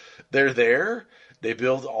go? They're there. They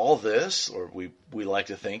build all this, or we like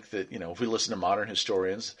to think that, if we listen to modern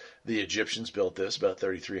historians, the Egyptians built this about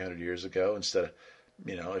 3,300 years ago instead of,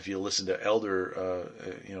 if you listen to elder,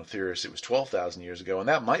 theorists, it was 12,000 years ago. And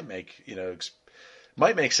that might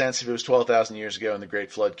make sense if it was 12,000 years ago and the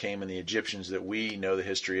Great Flood came and the Egyptians that we know the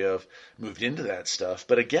history of moved into that stuff.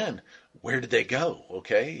 But again, where did they go?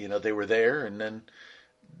 Okay, they were there, and then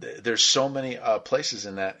there's so many places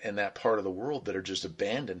in that part of the world that are just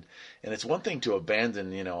abandoned. And it's one thing to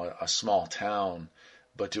abandon, a small town,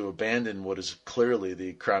 but to abandon what is clearly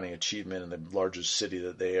the crowning achievement in the largest city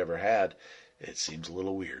that they ever had, it seems a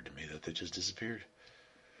little weird to me that they just disappeared.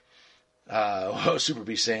 Super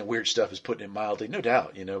B saying weird stuff is putting it mildly, no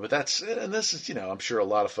doubt, but this is, I'm sure a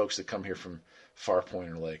lot of folks that come here from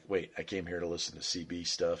Farpoint are like, wait, I came here to listen to CB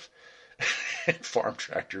stuff and farm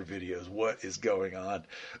tractor videos. What is going on?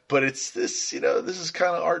 But it's this, this is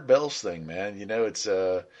kind of Art Bell's thing, man. It's,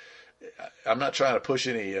 I'm not trying to push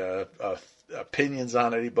any, opinions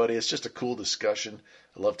on anybody. It's just a cool discussion.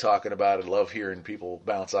 I love talking about it. I love hearing people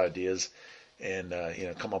bounce ideas and,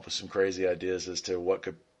 come up with some crazy ideas as to what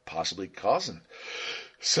could possibly causing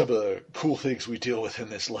some of the cool things we deal with in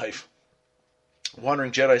this life.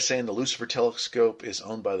 Wandering Jedi saying the Lucifer telescope is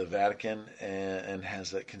owned by the Vatican and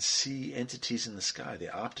can see entities in the sky.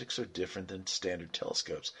 The optics are different than standard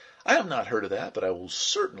telescopes. I have not heard of that, but I will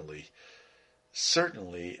certainly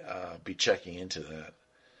be checking into that.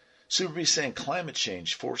 Super B saying climate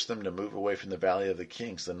change forced them to move away from the Valley of the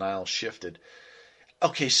Kings. The Nile shifted.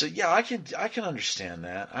 Okay, so yeah, I can understand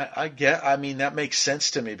that. I mean, that makes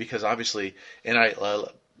sense to me because obviously, and oh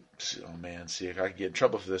man, see, I could get in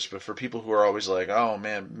trouble for this, but for people who are always like, oh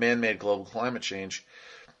man, man-made global climate change,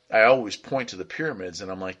 I always point to the pyramids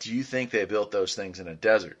and I'm like, do you think they built those things in a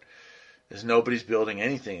desert? Because nobody's building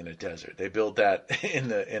anything in a desert. They built that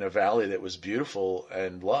in a valley that was beautiful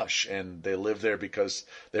and lush, and they lived there because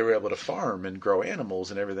they were able to farm and grow animals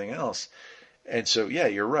and everything else. And so, yeah,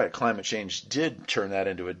 you're right. Climate change did turn that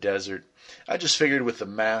into a desert. I just figured with the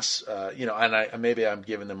mass, and maybe I'm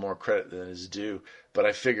giving them more credit than is due, but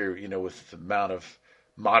I figure, with the amount of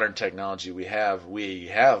modern technology we have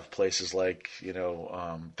places like,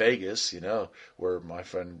 Vegas, where my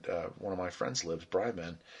friend, one of my friends lives,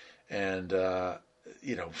 Bryman. And,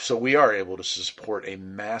 so we are able to support a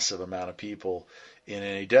massive amount of people in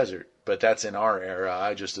any desert, but that's in our era.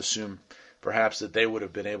 I just assume perhaps that they would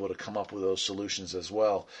have been able to come up with those solutions as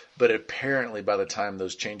well. But apparently by the time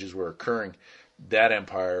those changes were occurring, that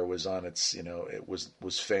empire was on its, it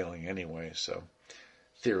was failing anyway. So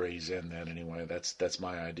theories in that anyway. That's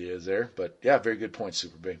my ideas there. But yeah, very good point,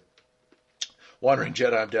 Super B. Wandering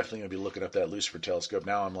Jedi, I'm definitely going to be looking up that Lucifer telescope.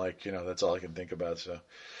 Now I'm like, that's all I can think about. So,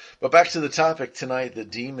 but back to the topic tonight, the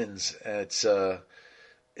demons.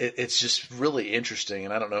 It's just really interesting,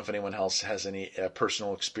 and I don't know if anyone else has any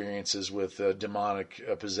personal experiences with demonic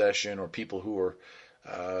possession, or people who are,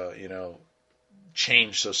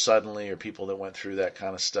 changed so suddenly, or people that went through that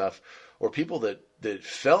kind of stuff, or people that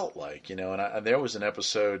felt like, and there was an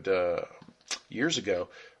episode years ago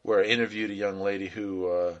where I interviewed a young lady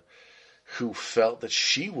who felt that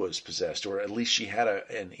she was possessed, or at least she had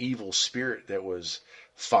an evil spirit that was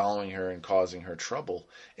following her and causing her trouble.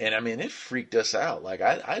 And I mean, it freaked us out. Like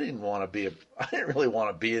I didn't really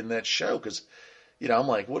want to be in that show because, I'm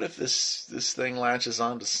like, what if this thing latches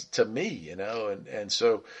on to me, and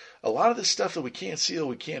so a lot of this stuff that we can't see or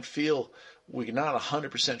we can't feel, we're not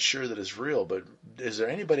 100% sure that is real. But is there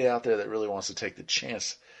anybody out there that really wants to take the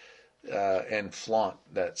chance and flaunt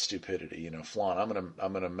that stupidity? Flaunt.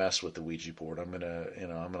 I'm gonna mess with the Ouija board. I'm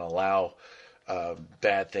gonna allow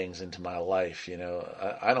bad things into my life.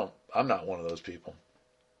 I'm not one of those people.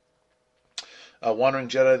 Wandering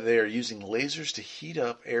Jedi, they are using lasers to heat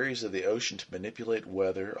up areas of the ocean to manipulate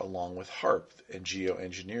weather, along with HAARP and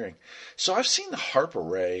geoengineering. So I've seen the HAARP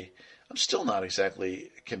array. I'm still not exactly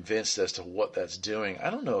convinced as to what that's doing. I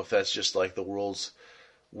don't know if that's just like the world's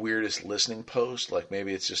weirdest listening post. Like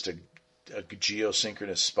maybe it's just a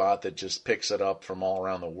geosynchronous spot that just picks it up from all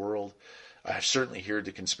around the world. I've certainly heard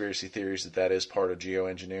the conspiracy theories that is part of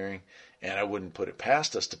geoengineering, and I wouldn't put it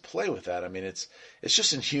past us to play with that. I mean, it's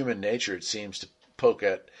just in human nature, it seems, to poke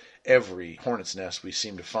at every hornet's nest we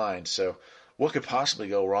seem to find. So what could possibly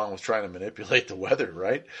go wrong with trying to manipulate the weather,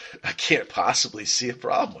 right? I can't possibly see a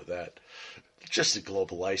problem with that. Just a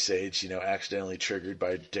global ice age, accidentally triggered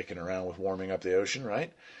by dicking around with warming up the ocean,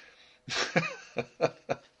 right?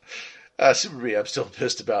 Super B, I'm still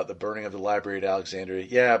pissed about the burning of the library at Alexandria.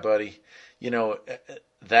 Yeah, buddy.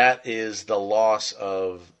 That is the loss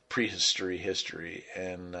of prehistory history,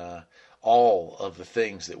 and all of the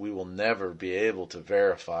things that we will never be able to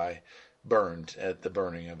verify burned at the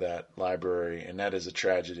burning of that library, and that is a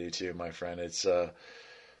tragedy too, my friend. It's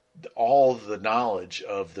all the knowledge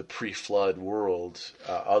of the pre-flood world,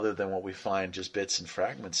 other than what we find just bits and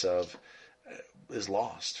fragments of, is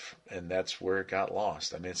lost, and that's where it got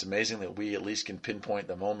lost. I mean, it's amazing that we at least can pinpoint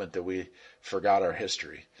the moment that we forgot our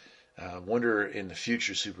history. Wonder in the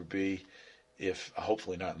future, Super B, if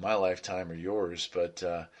hopefully not in my lifetime or yours, but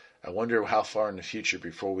I wonder how far in the future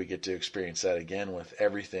before we get to experience that again with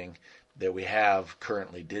everything that we have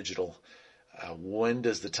currently digital. When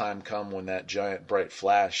does the time come when that giant bright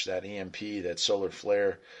flash, that EMP, that solar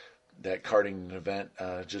flare, that Cardington event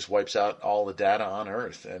just wipes out all the data on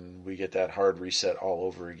Earth and we get that hard reset all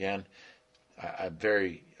over again? I'm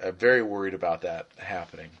very worried about that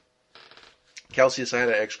happening. Calcius, I had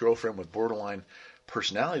an ex-girlfriend with borderline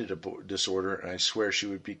personality disorder, and I swear she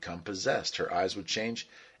would become possessed. Her eyes would change,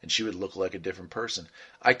 and she would look like a different person.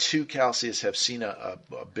 I too, Calcius, have seen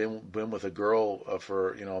been with a girl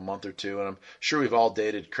for a month or two, and I'm sure we've all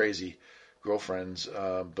dated crazy girlfriends,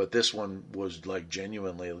 but this one was like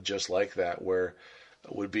genuinely just like that, where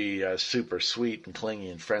it would be super sweet and clingy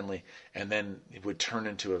and friendly, and then it would turn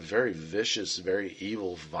into a very vicious, very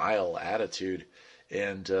evil, vile attitude.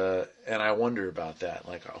 And I wonder about that.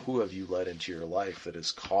 Like, who have you let into your life that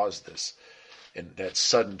has caused this? And that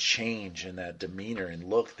sudden change in that demeanor and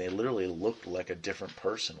look, they literally looked like a different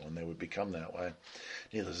person when they would become that way.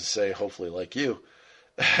 Needless to say, hopefully, like you,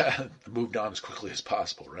 moved on as quickly as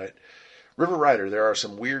possible, right? River Rider, there are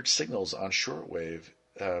some weird signals on shortwave.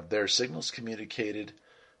 There are signals communicated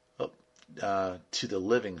to the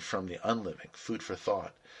living from the unliving. Food for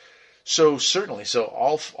thought. So certainly,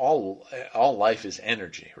 all life is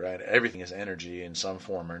energy, right? Everything is energy in some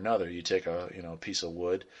form or another. You take a piece of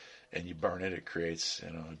wood and you burn it; it creates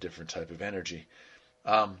a different type of energy.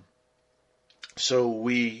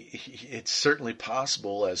 It's certainly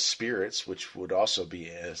possible as spirits, which would also be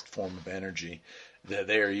a form of energy, that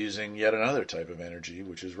they are using yet another type of energy,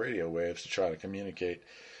 which is radio waves, to try to communicate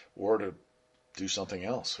or to do something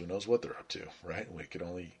else. Who knows what they're up to, right? We could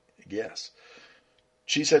only guess.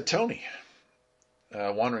 She said, Tony,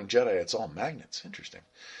 Wandering Jedi, it's all magnets. Interesting.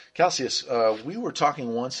 Calcius, we were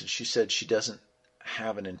talking once and she said she doesn't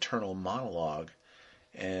have an internal monologue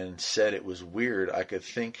and said it was weird. I could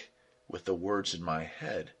think with the words in my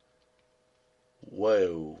head.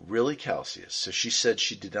 Whoa, really, Calcius? So she said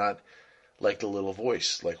she did not like the little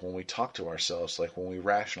voice, like when we talk to ourselves, like when we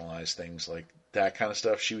rationalize things, like that kind of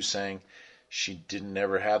stuff. She was saying she didn't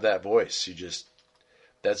ever have that voice.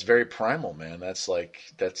 That's very primal, man. That's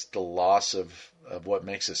the loss of what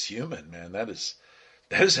makes us human, man. That is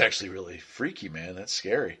actually really freaky, man. That's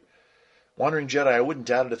scary. Wandering Jedi, I wouldn't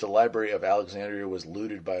doubt it if the Library of Alexandria was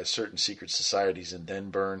looted by certain secret societies and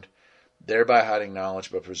then burned, thereby hiding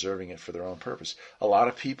knowledge but preserving it for their own purpose. A lot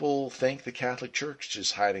of people think the Catholic Church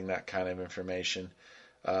is hiding that kind of information.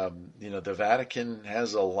 The Vatican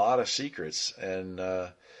has a lot of secrets, and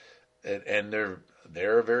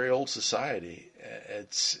they're a very old society.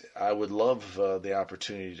 I would love the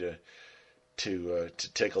opportunity to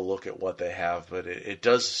take a look at what they have, but it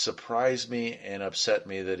does surprise me and upset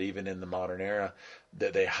me that even in the modern era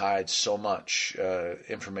that they hide so much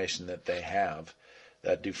information that they have.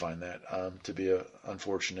 I do find that to be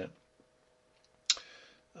unfortunate.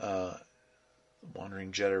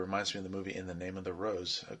 Wandering Jedi reminds me of the movie In the Name of the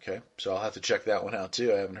Rose. Okay, so I'll have to check that one out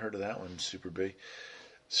too. I haven't heard of that one, Super B.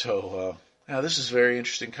 So, now this is a very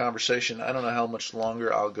interesting conversation. I don't know how much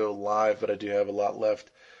longer I'll go live, but I do have a lot left.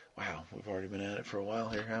 Wow, we've already been at it for a while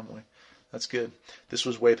here, haven't we? That's good. This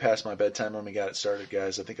was way past my bedtime when we got it started,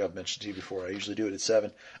 guys. I think I've mentioned to you before. I usually do it at 7.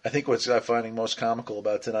 I think what I'm finding most comical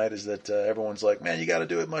about tonight is that everyone's like, man, you got to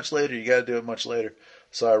do it much later. You got to do it much later.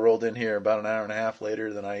 So I rolled in here about an hour and a half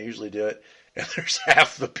later than I usually do it, and there's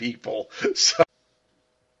half the people. So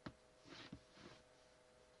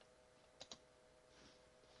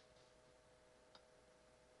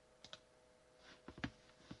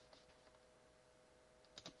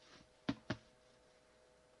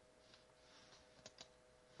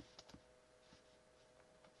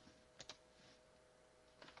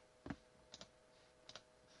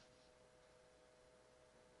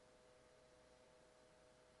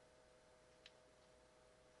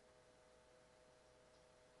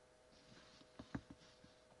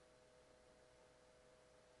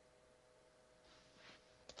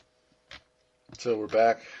So we're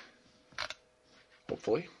back.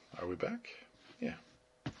 Hopefully. Are we back? Yeah.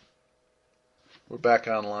 We're back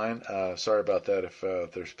online. Sorry about that if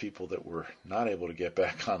there's people that were not able to get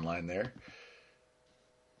back online there.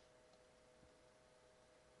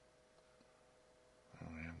 Oh,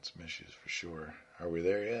 we having some issues for sure. Are we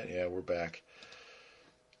there yet? Yeah, we're back.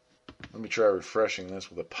 Let me try refreshing this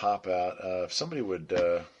with a pop out. If somebody would...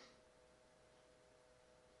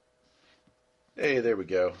 Hey, there we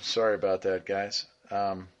go. Sorry about that, guys.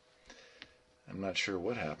 I'm not sure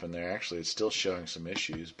what happened there. Actually, it's still showing some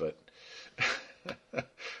issues, but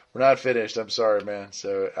we're not finished. I'm sorry, man.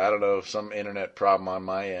 So I don't know if some internet problem on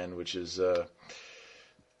my end, which is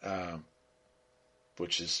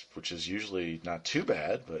usually not too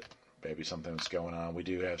bad, but maybe something that's going on. We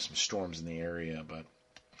do have some storms in the area, but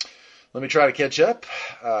let me try to catch up.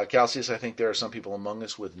 Calcius, I think there are some people among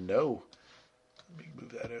us with no. Let me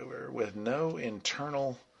move that over. With no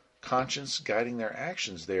internal conscience guiding their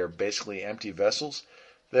actions. They are basically empty vessels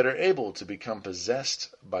that are able to become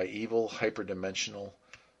possessed by evil hyperdimensional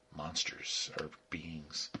monsters or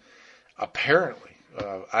beings. Apparently,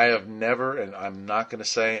 I have never, and I'm not going to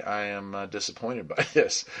say I am disappointed by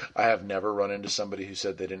this, I have never run into somebody who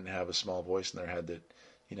said they didn't have a small voice in their head that,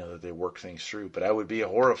 that they work things through. But I would be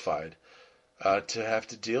horrified to have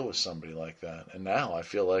to deal with somebody like that. And now I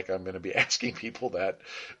feel like I'm going to be asking people that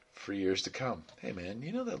for years to come. Hey, man,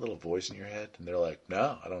 you know that little voice in your head? And they're like,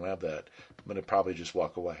 no, I don't have that. I'm going to probably just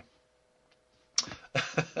walk away.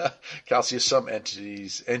 Calcius, some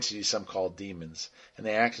entities some call demons, and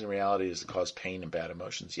they act in reality as to cause pain and bad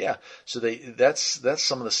emotions. Yeah, so that's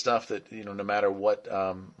some of the stuff that, no matter what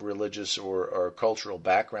religious or cultural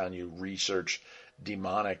background you research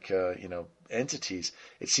demonic, entities,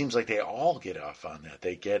 it seems like they all get off on that.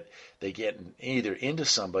 They get either into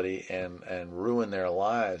somebody and ruin their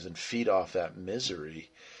lives and feed off that misery.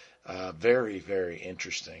 Very, very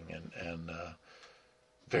interesting and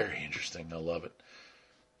very interesting. I love it.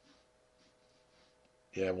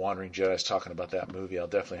 Yeah, Wandering Jedi's talking about that movie. I'll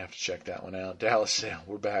definitely have to check that one out. Dallas, yeah,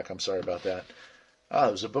 we're back. I'm sorry about that. Oh,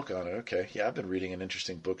 there's a book on it. Okay. Yeah, I've been reading an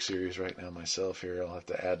interesting book series right now myself here. I'll have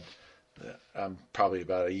to add. I'm probably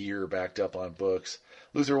about a year backed up on books.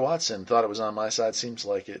 Luther Watson thought it was on my side. Seems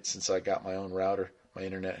like it since I got my own router. My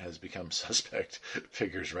internet has become suspect.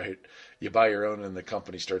 Figures, right? You buy your own and the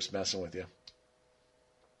company starts messing with you.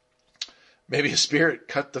 Maybe a spirit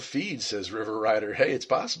cut the feed, says River Rider. Hey, it's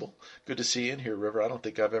possible. Good to see you in here, River. I don't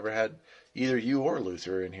think I've ever had either you or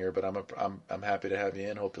Luther in here, but I'm happy to have you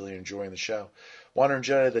in. Hopefully you're enjoying the show. Wandering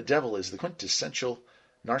Jedi, the devil is the quintessential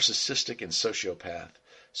narcissistic and sociopath.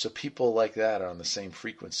 So people like that are on the same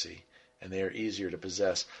frequency, and they are easier to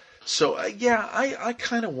possess. So, I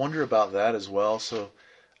kind of wonder about that as well. So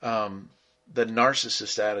the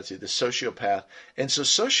narcissist attitude, the sociopath. And so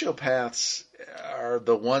sociopaths are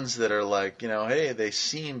the ones that are like, hey, they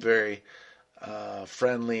seem very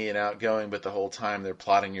friendly and outgoing, but the whole time they're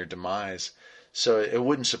plotting your demise. So it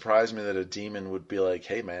wouldn't surprise me that a demon would be like,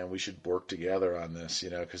 hey, man, we should work together on this,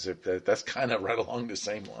 because that's kind of right along the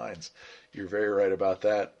same lines. You're very right about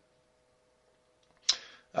that.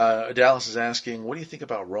 Dallas is asking, what do you think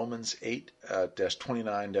about Romans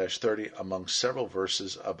 8-29-30 among several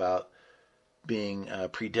verses about being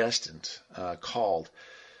predestined, called?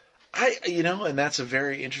 And that's a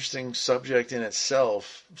very interesting subject in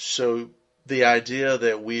itself. So the idea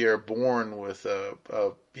that we are born with a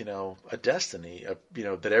destiny,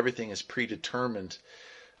 that everything is predetermined.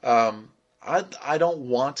 I don't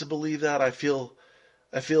want to believe that. I feel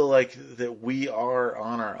like that we are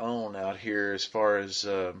on our own out here as far as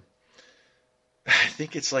I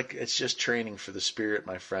think it's just training for the spirit,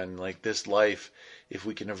 my friend. Like this life, if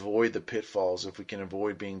we can avoid the pitfalls, if we can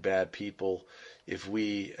avoid being bad people, if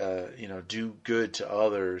we do good to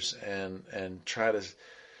others and try to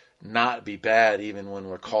not be bad even when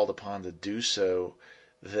we're called upon to do so,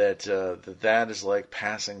 that is like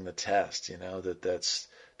passing the test.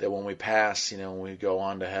 That when we pass, when we go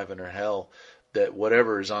on to heaven or hell, that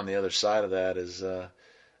whatever is on the other side of that is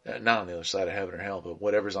not on the other side of heaven or hell, but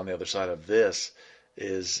whatever's on the other side of this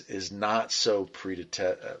is not so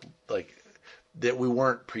like that we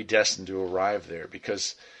weren't predestined to arrive there.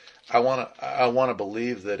 Because I want to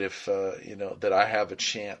believe that if that I have a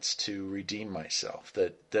chance to redeem myself,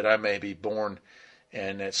 that I may be born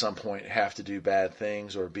and at some point have to do bad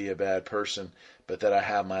things or be a bad person, but that I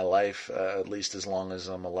have my life, at least as long as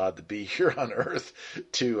I'm allowed to be here on earth,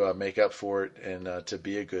 to make up for it and to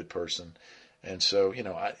be a good person. And so,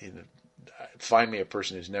 find me a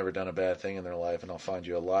person who's never done a bad thing in their life, and I'll find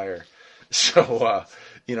you a liar. So,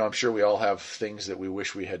 I'm sure we all have things that we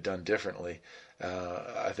wish we had done differently.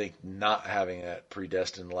 I think not having that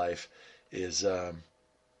predestined life is what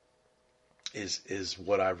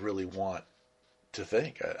I really want to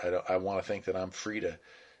think. I want to think that I'm free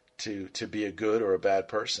to be a good or a bad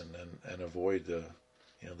person and avoid the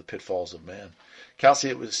pitfalls of man.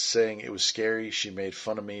 Kelsey was saying it was scary. She made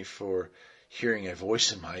fun of me for hearing a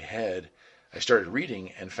voice in my head. I started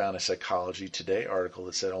reading and found a Psychology Today article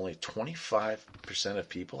that said only 25% of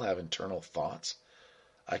people have internal thoughts.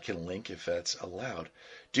 I can link if that's allowed.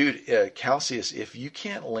 Dude, Calcius, if you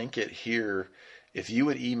can't link it here, if you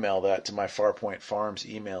would email that to my Farpoint Farms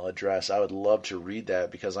email address, I would love to read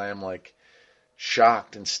that, because I am like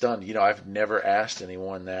shocked and stunned. I've never asked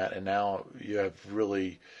anyone that, and now you have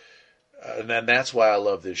really... and that's why I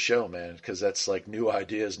love this show, man, because that's like new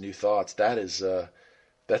ideas, new thoughts.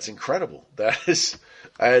 That's incredible. I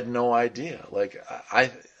had no idea. Like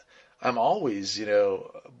I'm always,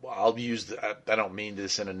 I'll use I don't mean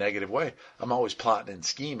this in a negative way. I'm always plotting and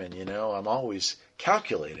scheming, I'm always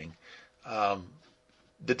calculating.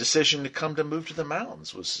 The decision to move to the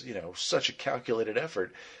mountains was, such a calculated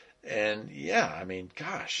effort. And yeah, I mean,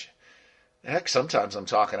 gosh, heck, sometimes I'm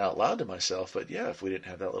talking out loud to myself, but yeah, if we didn't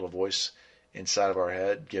have that little voice inside of our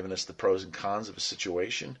head giving us the pros and cons of a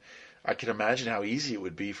situation, I can imagine how easy it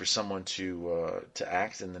would be for someone to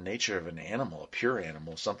act in the nature of an animal, a pure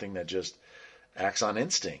animal, something that just acts on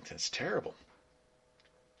instinct. That's terrible.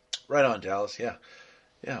 Right on, Dallas. Yeah,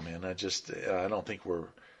 man. I don't think we're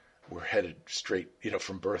headed straight,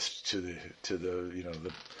 from birth to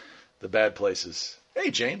the bad places. Hey,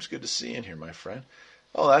 James, good to see you in here, my friend.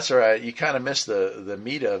 Oh, that's all right. You kind of missed the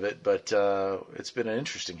meat of it, but it's been an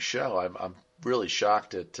interesting show. I'm really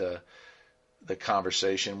shocked at the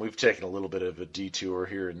conversation. We've taken a little bit of a detour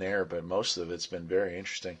here and there, but most of it's been very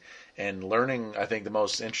interesting. And learning, I think the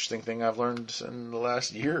most interesting thing I've learned in the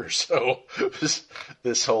last year or so was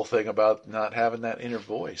this whole thing about not having that inner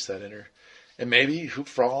voice, and maybe,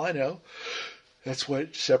 for all I know, that's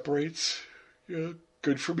what separates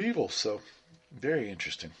good from evil. So, very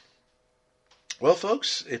interesting. Well,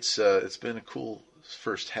 folks, it's been a cool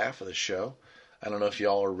first half of the show. I don't know if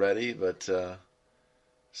y'all are ready, but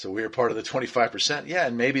so we are part of the 25%. Yeah,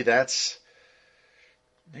 and maybe that's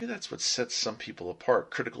what sets some people apart.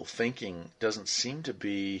 Critical thinking doesn't seem to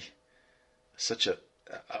be such a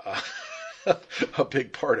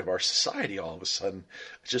big part of our society all of a sudden.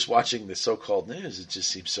 Just watching the so-called news, it just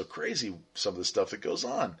seems so crazy, some of the stuff that goes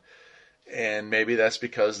on. And maybe that's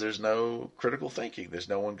because there's no critical thinking. There's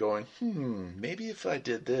no one going, maybe if I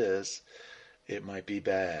did this, it might be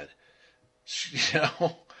bad.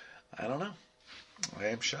 I don't know. I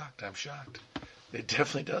am shocked. It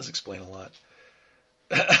definitely does explain a lot.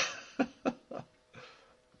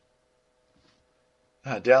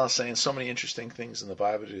 Dallas saying so many interesting things in the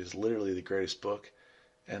Bible. It is literally the greatest book,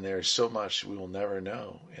 and there is so much we will never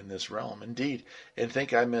know in this realm. Indeed. And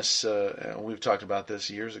think I miss, we've talked about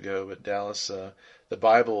this years ago, but Dallas, the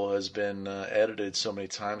Bible has been edited so many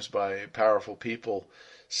times by powerful people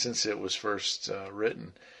since it was first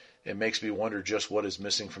written. It makes me wonder just what is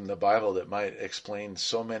missing from the Bible that might explain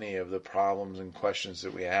so many of the problems and questions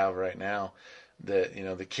that we have right now. That,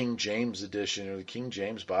 the King James edition or the King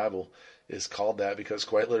James Bible is called that because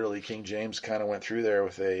quite literally King James kind of went through there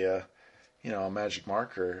with a magic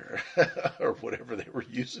marker or whatever they were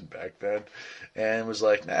using back then, and was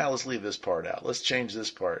like, let's leave this part out. Let's change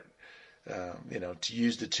this part, to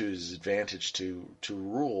use it to his advantage to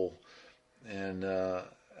rule.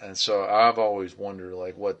 And so I've always wondered,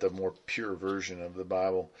 like, what the more pure version of the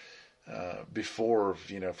Bible, before,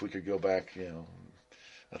 if we could go back,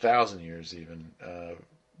 1,000 years even,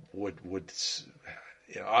 would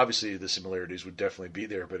obviously the similarities would definitely be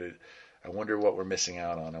there, but I wonder what we're missing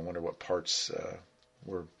out on. I wonder what parts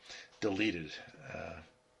were deleted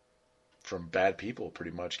from bad people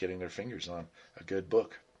pretty much getting their fingers on a good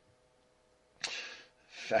book.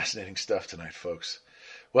 Fascinating stuff tonight, folks.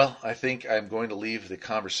 Well, I think I'm going to leave the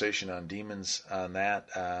conversation on demons on that.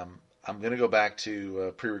 I'm going to go back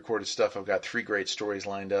to pre-recorded stuff. I've got 3 great stories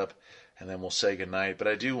lined up, and then we'll say goodnight. But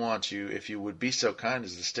I do want you, if you would be so kind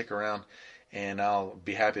as to stick around, and I'll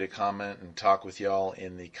be happy to comment and talk with y'all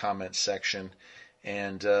in the comment section.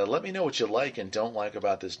 And let me know what you like and don't like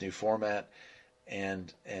about this new format,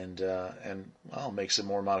 and I'll make some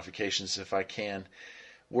more modifications if I can.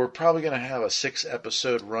 We're probably going to have a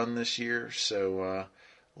 6-episode run this year, so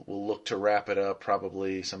we'll look to wrap it up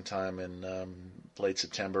probably sometime in late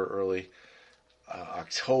September, early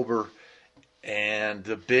October. And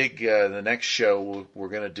the next show, we're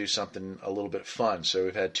going to do something a little bit fun. So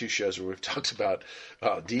we've had 2 shows where we've talked about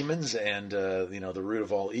demons and the root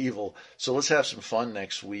of all evil. So let's have some fun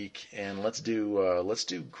next week, and let's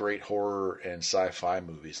do great horror and sci-fi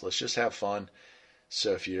movies. Let's just have fun.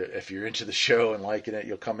 So if you're into the show and liking it,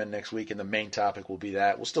 you'll come in next week, and the main topic will be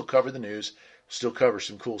that. We'll still cover the news, we'll still cover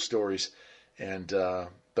some cool stories, and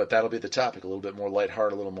but that'll be the topic, a little bit more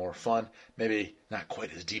lighthearted, a little more fun, maybe not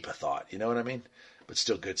quite as deep a thought, you know what I mean? But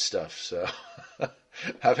still good stuff. So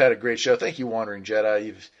I've had a great show. Thank you, Wandering Jedi.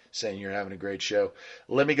 You're saying you're having a great show.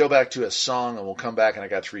 Let me go back to a song, and we'll come back, and I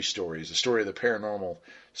got 3 stories. A story of the paranormal,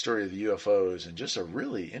 a story of the UFOs, and just a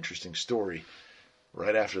really interesting story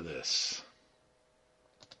right after this.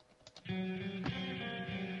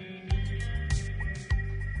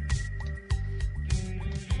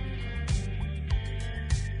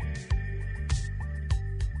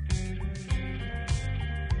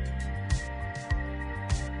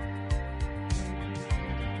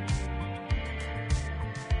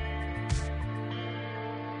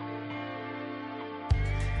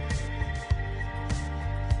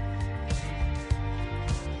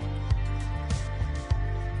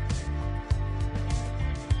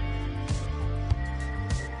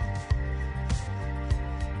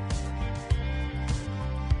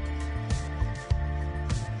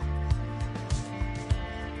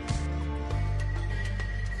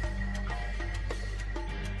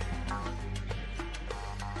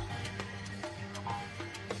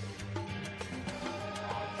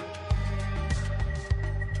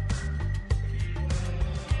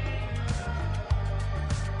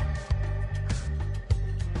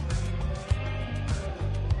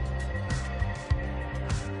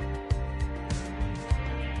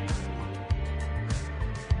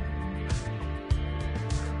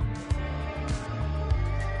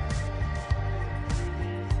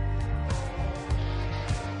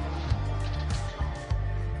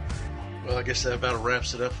 Well, I guess that about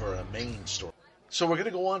wraps it up for our main story. So we're going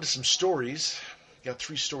to go on to some stories. Got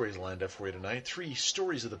 3 stories lined up for you tonight. 3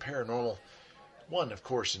 stories of the paranormal. 1, of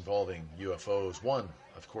course, involving UFOs. 1,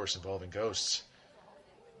 of course, involving ghosts.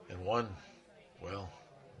 And 1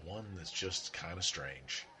 that's just kind of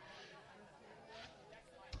strange.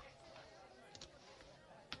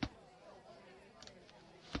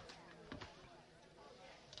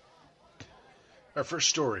 Our first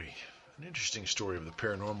story, an interesting story of the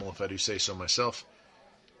paranormal, if I do say so myself.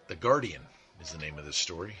 The Guardian is the name of this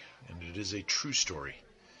story, and it is a true story.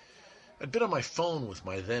 I'd been on my phone with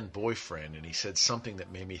my then boyfriend, and he said something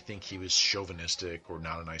that made me think he was chauvinistic or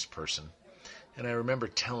not a nice person. And I remember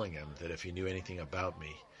telling him that if he knew anything about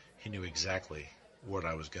me, he knew exactly where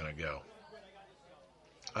I was going to go.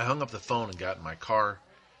 I hung up the phone and got in my car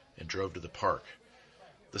and drove to the park.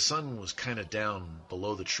 The sun was kind of down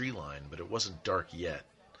below the tree line, but it wasn't dark yet.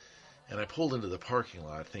 And I pulled into the parking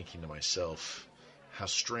lot thinking to myself, how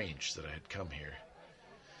strange that I had come here.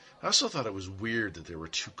 I also thought it was weird that there were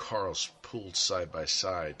 2 cars pulled side by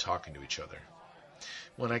side talking to each other.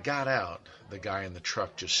 When I got out, the guy in the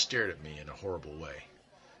truck just stared at me in a horrible way.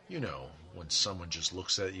 You know, when someone just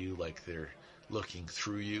looks at you like they're looking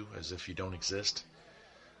through you as if you don't exist.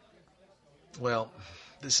 Well,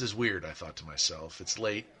 this is weird, I thought to myself. It's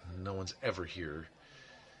late, no one's ever here.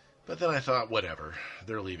 But then I thought, whatever,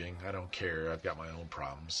 they're leaving, I don't care, I've got my own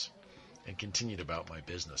problems, and continued about my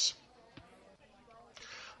business.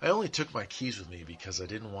 I only took my keys with me because I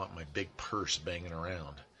didn't want my big purse banging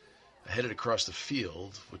around. I headed across the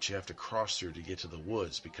field, which you have to cross through to get to the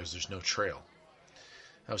woods because there's no trail.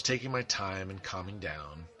 I was taking my time and calming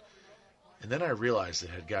down, and then I realized it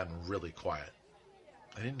had gotten really quiet.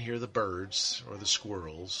 I didn't hear the birds or the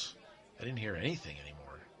squirrels. I didn't hear anything anymore.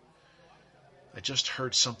 I just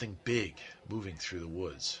heard something big moving through the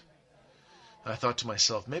woods. I thought to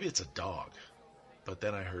myself, maybe it's a dog, but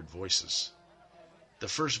then I heard voices. The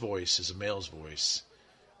first voice is a male's voice,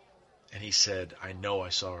 and he said, "I know I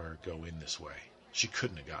saw her go in this way. She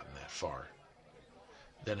couldn't have gotten that far."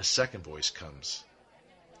 Then a second voice comes,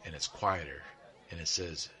 and it's quieter, and it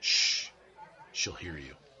says, "Shh, she'll hear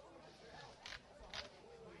you."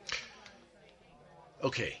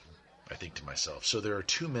 Okay, I think to myself, so there are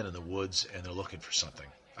two men in the woods, and they're looking for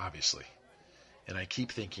something, obviously. And I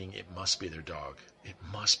keep thinking it must be their dog. It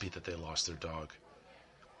must be that they lost their dog.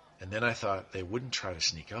 And then I thought they wouldn't try to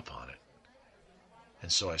sneak up on it.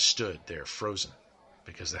 And so I stood there frozen,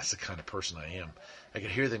 because that's the kind of person I am. I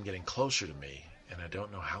could hear them getting closer to me, and I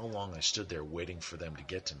don't know how long I stood there waiting for them to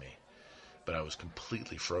get to me, but I was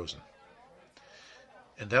completely frozen.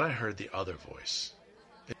 And then I heard the other voice.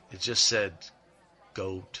 It just said,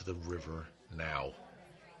 "Go to the river now."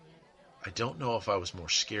 I don't know if I was more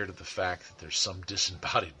scared of the fact that there's some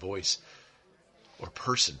disembodied voice or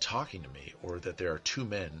person talking to me, or that there are two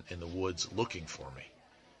men in the woods looking for me.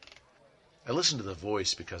 I listened to the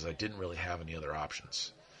voice because I didn't really have any other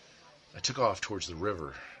options. I took off towards the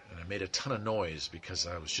river, and I made a ton of noise because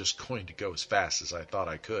I was just going to go as fast as I thought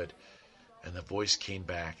I could, and the voice came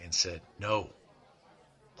back and said, "No,"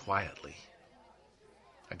 quietly.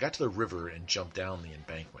 I got to the river and jumped down the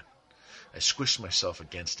embankment. I squished myself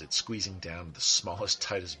against it, squeezing down to the smallest,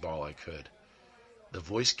 tightest ball I could. The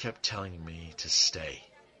voice kept telling me to stay.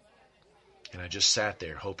 And I just sat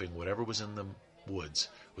there, hoping whatever was in the woods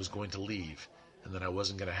was going to leave, and that I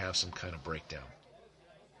wasn't going to have some kind of breakdown.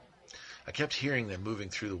 I kept hearing them moving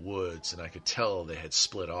through the woods, and I could tell they had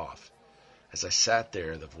split off. As I sat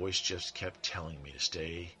there, the voice just kept telling me to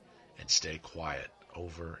stay and stay quiet,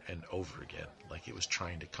 over and over again, like it was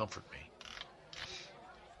trying to comfort me.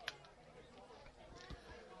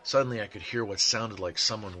 Suddenly I could hear what sounded like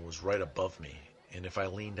someone was right above me, and if I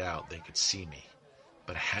leaned out, they could see me.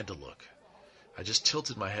 But I had to look. I just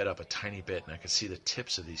tilted my head up a tiny bit, and I could see the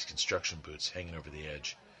tips of these construction boots hanging over the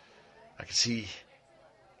edge. I could see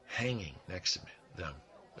hanging next to them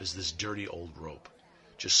was this dirty old rope,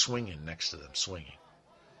 just swinging next to them, swinging.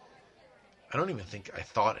 I don't even think I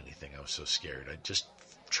thought anything. I was so scared. I just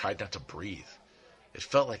tried not to breathe. It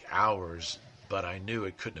felt like hours, but I knew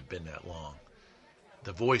it couldn't have been that long.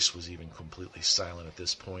 The voice was even completely silent at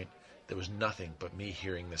this point. There was nothing but me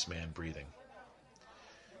hearing this man breathing.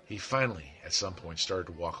 He finally, at some point, started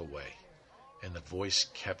to walk away, and the voice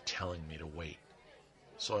kept telling me to wait.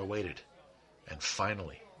 So I waited, and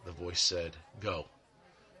finally the voice said, "Go.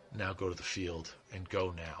 Now go to the field, and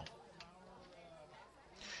go now."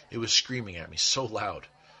 It was screaming at me so loud,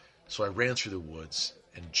 so I ran through the woods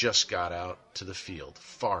and just got out to the field,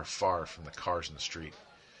 far, far from the cars in the street.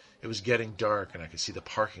 It was getting dark, and I could see the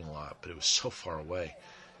parking lot, but it was so far away.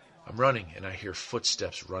 I'm running, and I hear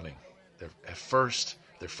footsteps running. At first,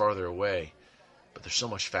 they're farther away, but they're so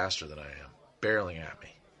much faster than I am, barreling at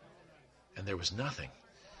me. And there was nothing.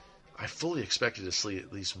 I fully expected to see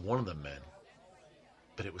at least one of the men,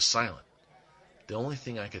 but it was silent. The only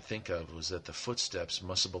thing I could think of was that the footsteps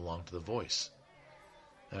must have belonged to the voice.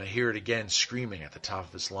 And I hear it again screaming at the top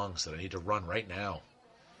of its lungs that I need to run right now.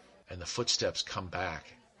 And the footsteps come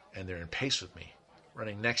back, and they're in pace with me,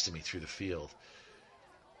 running next to me through the field.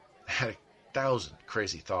 I had 1,000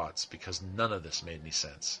 crazy thoughts because none of this made any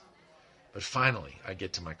sense. But finally, I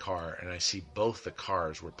get to my car, and I see both the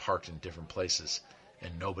cars were parked in different places,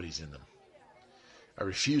 and nobody's in them. I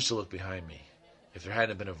refuse to look behind me. If there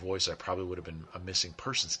hadn't been a voice, I probably would have been a missing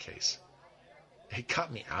persons case. It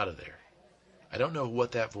got me out of there. I don't know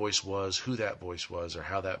what that voice was, who that voice was, or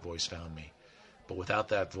how that voice found me. But without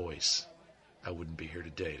that voice, I wouldn't be here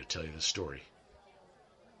today to tell you the story.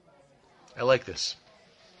 I like this.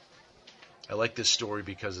 I like this story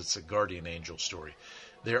because it's a guardian angel story.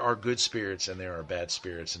 There are good spirits and there are bad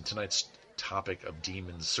spirits, and tonight's topic of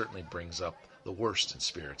demons certainly brings up the worst in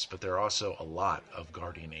spirits, but there are also a lot of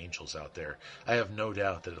guardian angels out there. I have no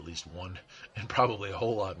doubt that at least one, and probably a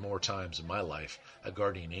whole lot more times in my life, a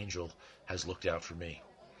guardian angel has looked out for me.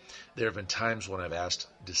 There have been times when I've asked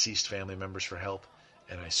deceased family members for help,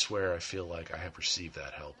 and I swear I feel like I have received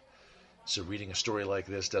that help. So reading a story like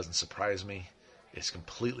this doesn't surprise me. It's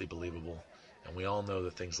completely believable, and we all know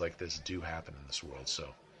that things like this do happen in this world,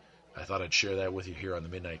 so I thought I'd share that with you here on the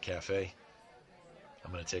Midnight Cafe.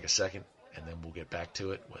 I'm going to take a second, and then we'll get back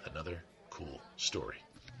to it with another cool story.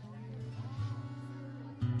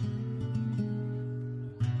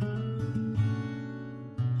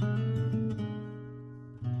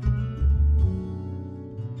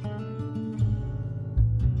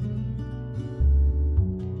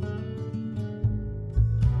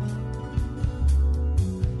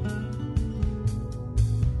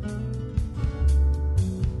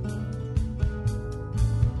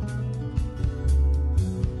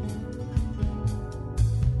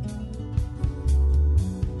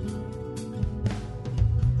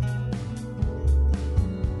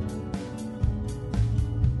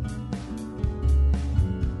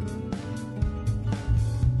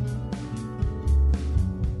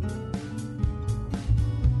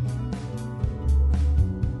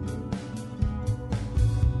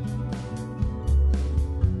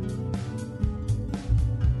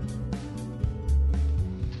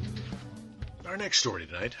 Our next story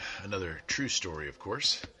tonight, another true story, of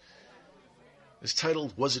course, is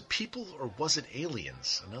titled, Was It People or Was It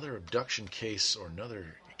Aliens? Another abduction case or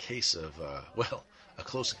another case of, a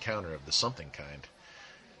close encounter of the something kind.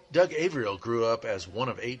 Doug Averill grew up as one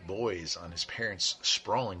of 8 boys on his parents'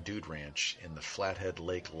 sprawling dude ranch in the Flathead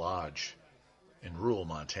Lake Lodge in rural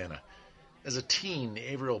Montana. As a teen,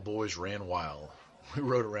 the Averill boys ran wild. We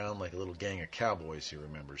rode around like a little gang of cowboys, he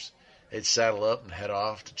remembers. They'd saddle up and head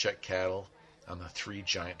off to check cattle on the 3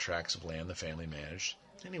 giant tracts of land the family managed.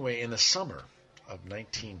 Anyway, in the summer of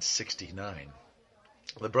 1969,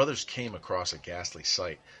 the brothers came across a ghastly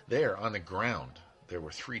sight. There, on the ground, there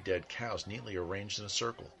were 3 dead cows neatly arranged in a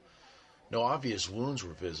circle. No obvious wounds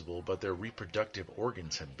were visible, but their reproductive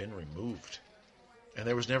organs had been removed. And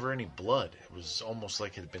there was never any blood. It was almost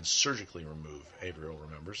like it had been surgically removed, Averill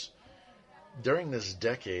remembers. During this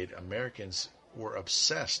decade, Americans were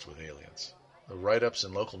obsessed with aliens. The write-ups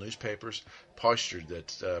in local newspapers postured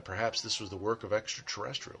that perhaps this was the work of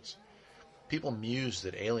extraterrestrials. People mused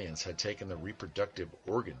that aliens had taken the reproductive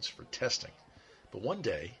organs for testing. But one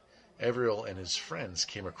day, Averill and his friends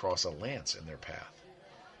came across a lance in their path.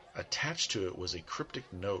 Attached to it was a cryptic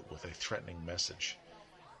note with a threatening message.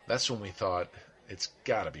 That's when we thought, it's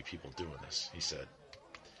got to be people doing this, he said.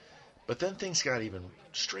 But then things got even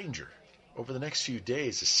stranger. Over the next few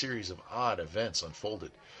days, a series of odd events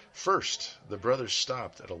unfolded. First, the brothers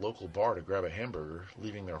stopped at a local bar to grab a hamburger,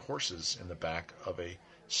 leaving their horses in the back of a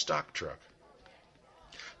stock truck.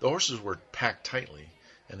 The horses were packed tightly,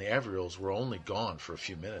 and the Averills were only gone for a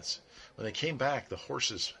few minutes. When they came back, the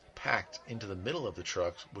horses packed into the middle of the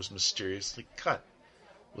truck was mysteriously cut,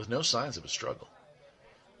 with no signs of a struggle.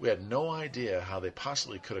 We had no idea how they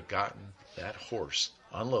possibly could have gotten that horse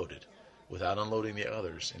unloaded without unloading the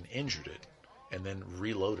others and injured it and then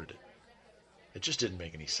reloaded it. It just didn't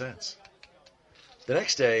make any sense. The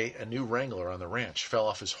next day, a new wrangler on the ranch fell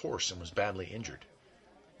off his horse and was badly injured.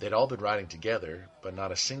 They'd all been riding together, but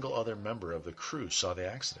not a single other member of the crew saw the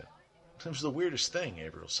accident. It was the weirdest thing,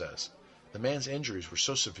 Averill says. The man's injuries were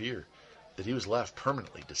so severe that he was left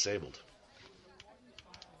permanently disabled.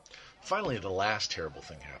 Finally, the last terrible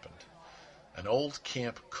thing happened. An old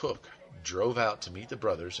camp cook drove out to meet the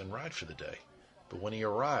brothers and ride for the day. But when he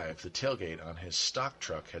arrived, the tailgate on his stock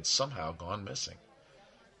truck had somehow gone missing,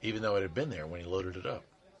 even though it had been there when he loaded it up.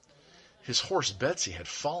 His horse, Betsy, had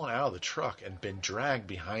fallen out of the truck and been dragged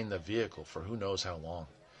behind the vehicle for who knows how long.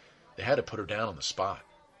 They had to put her down on the spot.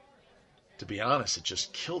 To be honest, it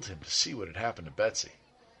just killed him to see what had happened to Betsy.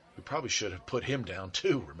 We probably should have put him down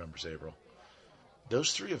too, remembers Averill.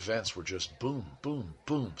 Those 3 events were just boom, boom,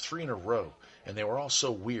 boom, 3 in a row, and they were all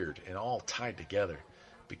so weird and all tied together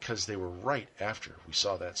because they were right after we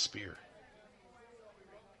saw that spear.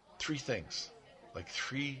 3 things, like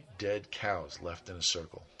 3 dead cows left in a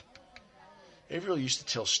circle. Averill used to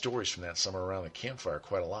tell stories from that summer around the campfire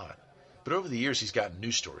quite a lot, but over the years he's gotten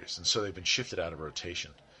new stories, and so they've been shifted out of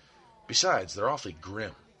rotation. Besides, they're awfully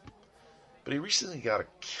grim. But he recently got a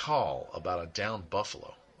call about a downed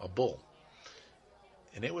buffalo, a bull,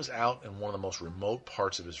 and it was out in one of the most remote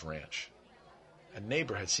parts of his ranch. A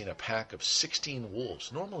neighbor had seen a pack of 16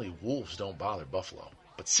 wolves. Normally, wolves don't bother buffalo,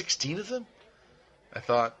 but 16 of them? I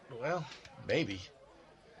thought, well, maybe.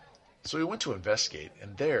 So we went to investigate,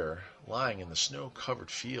 and there, lying in the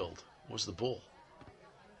snow-covered field, was the bull.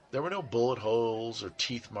 There were no bullet holes or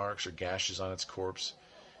teeth marks or gashes on its corpse.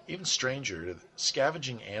 Even stranger,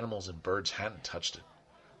 scavenging animals and birds hadn't touched it.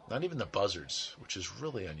 Not even the buzzards, which is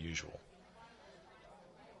really unusual.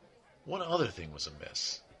 One other thing was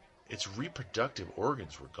amiss. Its reproductive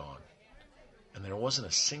organs were gone, and there wasn't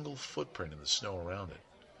a single footprint in the snow around it,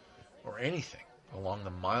 or anything along the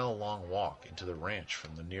mile-long walk into the ranch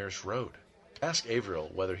from the nearest road. Ask Averill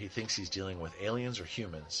whether he thinks he's dealing with aliens or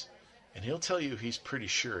humans, and he'll tell you he's pretty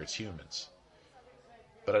sure it's humans.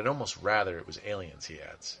 But I'd almost rather it was aliens, he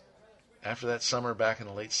adds. After that summer back in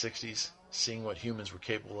the late 60s, seeing what humans were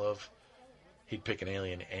capable of, he'd pick an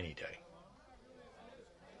alien any day.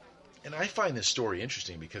 And I find this story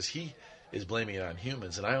interesting because he is blaming it on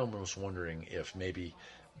humans, and I'm almost wondering if maybe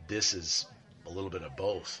this is a little bit of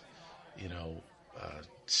both.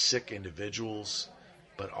 Sick individuals,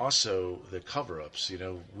 but also the cover-ups.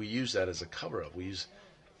 We use that as a cover-up. We use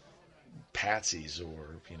patsies,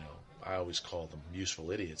 or, I always call them useful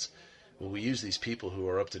idiots. Well, we use these people who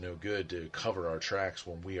are up to no good to cover our tracks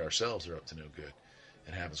when we ourselves are up to no good.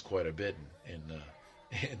 It happens quite a bit in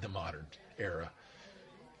the modern era.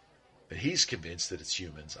 But he's convinced that it's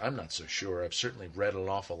humans. I'm not so sure. I've certainly read an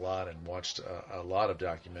awful lot and watched a lot of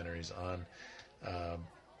documentaries on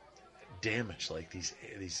damaged, like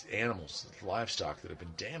these animals, livestock that have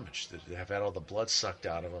been damaged, that have had all the blood sucked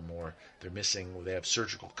out of them, or they have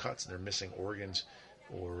surgical cuts and they're missing organs,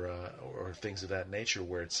 or things of that nature,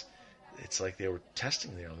 where it's like they were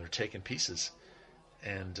testing, they're taking pieces.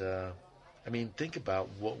 And I mean, think about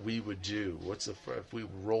what we would do. If we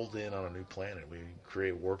rolled in on a new planet? We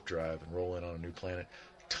create warp drive and roll in on a new planet.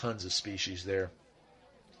 Tons of species there.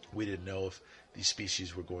 We didn't know if these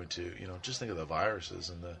species were going to, just think of the viruses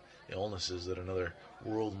and the illnesses that another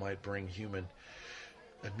world might bring human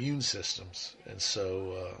immune systems. And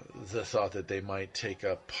so the thought that they might take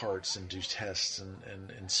up parts and do tests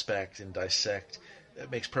and inspect and dissect, that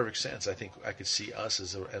makes perfect sense. I think I could see us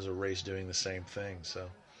as a race doing the same thing. So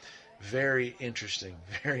very interesting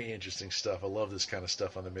stuff. I love this kind of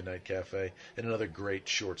stuff on the Midnight Cafe. And another great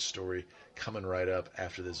short story coming right up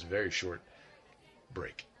after this very short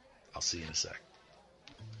break. I'll see you in a sec.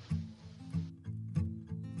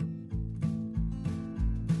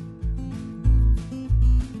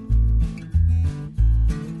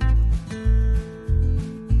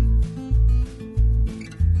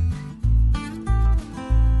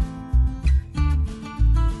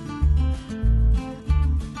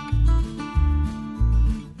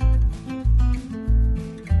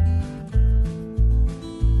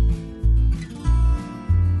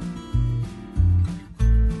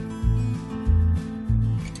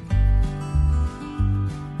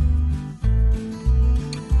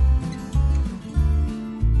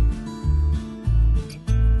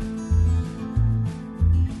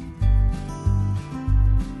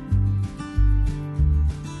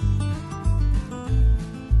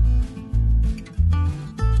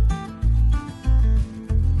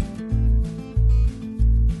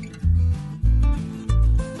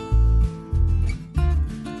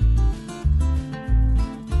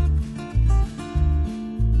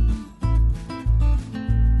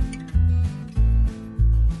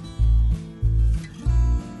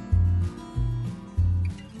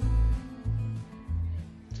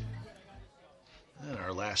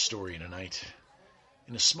 Story tonight.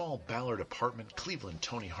 In a small Ballard apartment, Cleveland,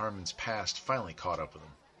 Tony Harmon's past finally caught up with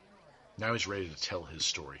him. Now he's ready to tell his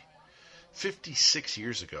story. 56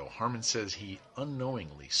 years ago, Harmon says he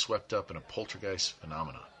unknowingly swept up in a poltergeist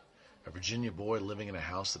phenomena. A Virginia boy living in a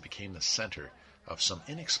house that became the center of some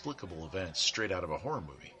inexplicable events straight out of a horror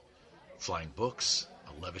movie. Flying books,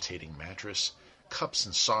 a levitating mattress, cups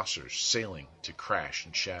and saucers sailing to crash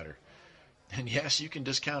and shatter. And yes, you can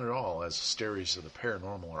discount it all, as stories of the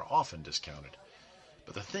paranormal are often discounted.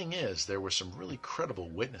 But the thing is, there were some really credible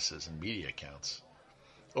witnesses and media accounts.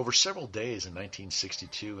 Over several days in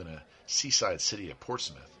 1962 in a seaside city of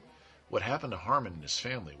Portsmouth, what happened to Harmon and his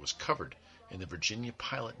family was covered in the Virginia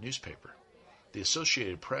Pilot newspaper. The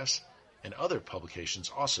Associated Press and other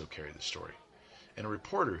publications also carried the story. And a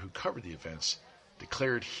reporter who covered the events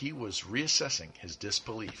declared he was reassessing his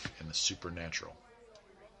disbelief in the supernatural.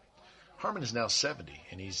 Harmon is now 70,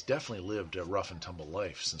 and he's definitely lived a rough and tumble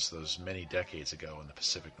life since those many decades ago in the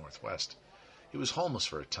Pacific Northwest. He was homeless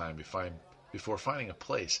for a time before finding a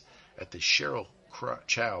place at the Cheryl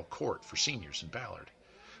Chow Court for Seniors in Ballard.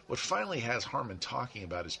 What finally has Harmon talking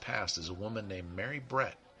about his past is a woman named Mary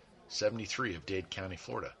Brett, 73, of Dade County,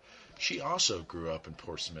 Florida. She also grew up in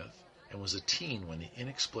Portsmouth and was a teen when the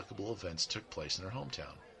inexplicable events took place in her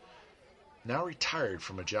hometown. Now retired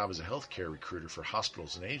from a job as a healthcare recruiter for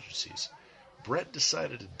hospitals and agencies, Brett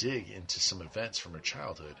decided to dig into some events from her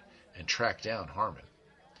childhood and track down Harmon.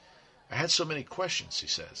 I had so many questions, he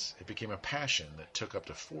says. It became a passion that took up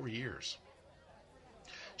to 4 years.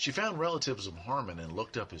 She found relatives of Harmon and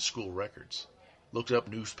looked up his school records, looked up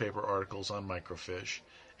newspaper articles on microfiche,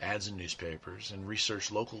 ads in newspapers, and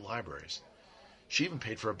researched local libraries. She even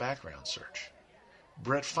paid for a background search.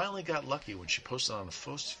 Brett finally got lucky when she posted on a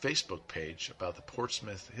Facebook page about the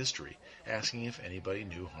Portsmouth history, asking if anybody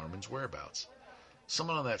knew Harmon's whereabouts.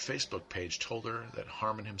 Someone on that Facebook page told her that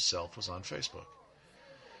Harmon himself was on Facebook.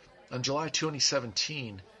 On July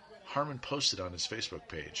 2017, Harmon posted on his Facebook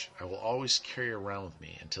page, "I will always carry around with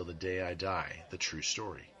me until the day I die the true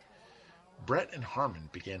story." Brett and Harmon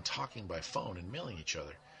began talking by phone and mailing each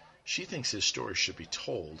other. She thinks his story should be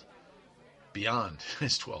told beyond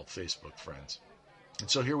his 12 Facebook friends. And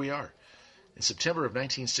so here we are. In September of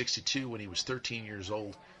 1962, when he was 13 years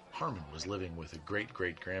old, Harmon was living with his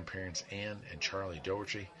great-great-grandparents Anne and Charlie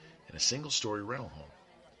Doherty in a single-story rental home.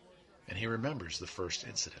 And he remembers the first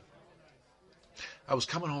incident. "I was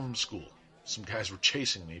coming home from school. Some guys were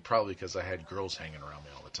chasing me, probably because I had girls hanging around me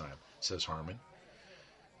all the time," says Harmon.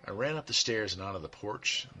 "I ran up the stairs and onto the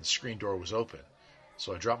porch, and the screen door was open,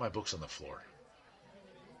 so I dropped my books on the floor.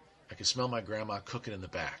 I could smell my grandma cooking in the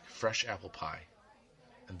back, fresh apple pie.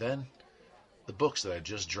 And then The books that I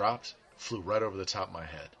just dropped flew right over the top of my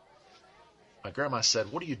head. My grandma said,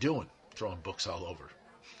 "What are you doing, throwing books all over?"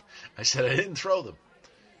 I said I didn't throw them.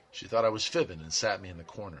 She thought I was fibbing and sat me in the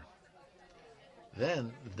corner.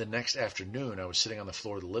 Then, the next afternoon, I was sitting on the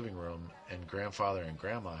floor of the living room, and Grandfather and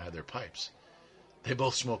Grandma had their pipes. They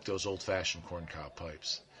both smoked those old-fashioned corncob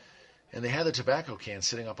pipes. And they had the tobacco can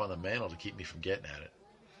sitting up on the mantel to keep me from getting at it.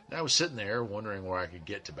 And I was sitting there, wondering where I could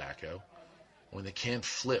get tobacco, when the can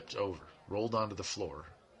flipped over, rolled onto the floor,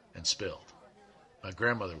 and spilled. My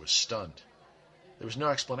grandmother was stunned. There was no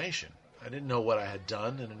explanation. I didn't know what I had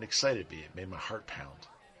done, and it excited me. It made my heart pound.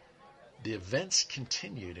 The events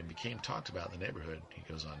continued and became talked about in the neighborhood, he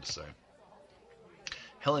goes on to say.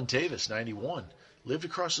 Helen Davis, 91, lived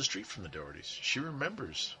across the street from the Dohertys. She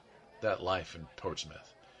remembers that life in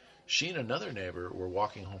Portsmouth. She and another neighbor were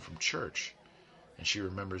walking home from church, and she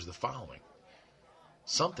remembers the following.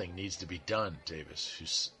 "Something needs to be done," Davis, who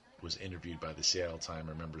was interviewed by the Seattle Times,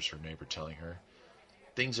 remembers her neighbor telling her.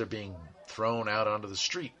 "Things are being thrown out onto the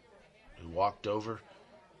street." We walked over,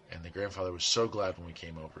 and the grandfather was so glad when we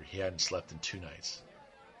came over. He hadn't slept in 2 nights.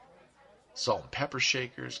 Salt and pepper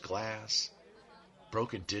shakers, glass,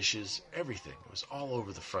 broken dishes, everything. It was all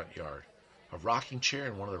over the front yard. A rocking chair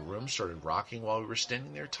in one of the rooms started rocking while we were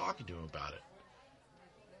standing there talking to him about it.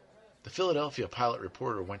 The Philadelphia Pilot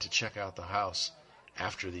reporter went to check out the house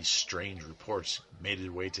after these strange reports made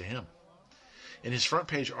their way to him. In his front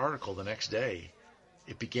page article the next day,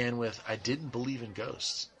 it began with, "I didn't believe in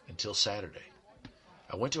ghosts until Saturday.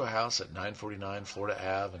 I went to a house at 949 Florida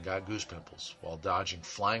Ave and got goose pimples while dodging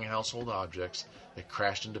flying household objects that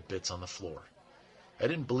crashed into bits on the floor. I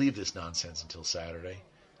didn't believe this nonsense until Saturday.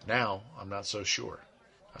 Now, I'm not so sure.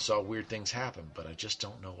 I saw weird things happen, but I just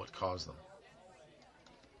don't know what caused them."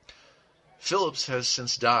 Phillips has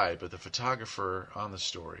since died, but the photographer on the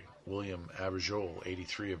story, William Aberjole,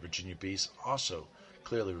 83 of Virginia Beach, also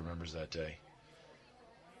clearly remembers that day.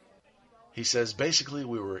 He says, "Basically,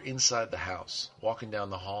 we were inside the house, walking down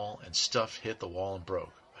the hall, and stuff hit the wall and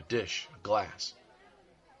broke. A dish, a glass.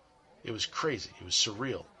 It was crazy. It was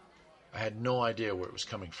surreal. I had no idea where it was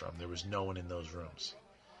coming from. There was no one in those rooms."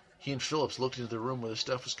 He and Phillips looked into the room where the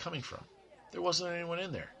stuff was coming from. There wasn't anyone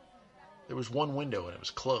in there. There was one window, and it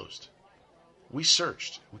was closed. We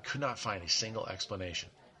searched. We could not find a single explanation.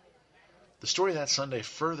 The story that Sunday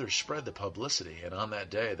further spread the publicity, and on that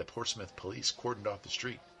day, the Portsmouth police cordoned off the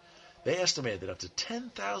street. They estimated that up to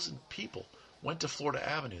 10,000 people went to Florida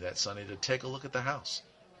Avenue that Sunday to take a look at the house.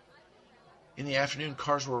 In the afternoon,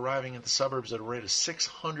 cars were arriving at the suburbs at a rate of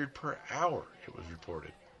 600 per hour, it was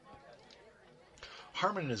reported.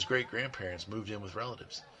 Harmon and his great-grandparents moved in with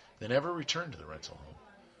relatives. They never returned to the rental home.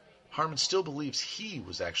 Harmon still believes he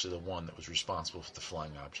was actually the one that was responsible for the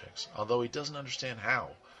flying objects, although he doesn't understand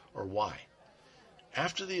how or why.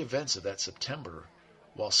 After the events of that September,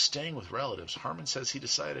 while staying with relatives, Harmon says he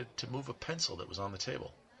decided to move a pencil that was on the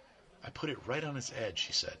table. "I put it right on its edge,"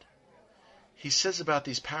 he said. He says about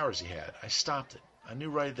these powers he had, "I stopped it. I knew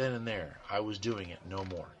right then and there I was doing it no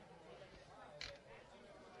more."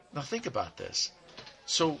 Now think about this.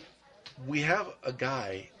 So we have a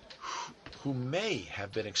guy who may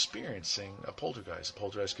have been experiencing a poltergeist. A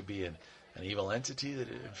poltergeist could be an evil entity that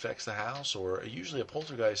infects the house, or usually a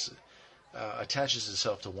poltergeist attaches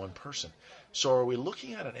itself to one person. So are we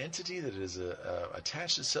looking at an entity that is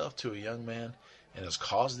attached itself to a young man and has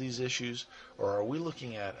caused these issues, or are we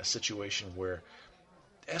looking at a situation where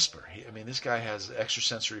Esper, this guy has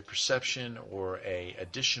extrasensory perception or a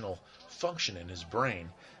additional function in his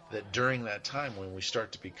brain that during that time when we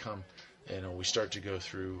start to become, we start to go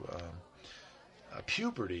through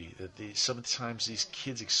puberty, that sometimes these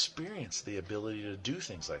kids experience the ability to do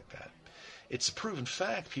things like that. It's a proven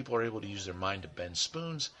fact people are able to use their mind to bend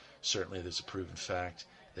spoons. Certainly there's a proven fact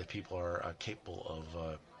that people are capable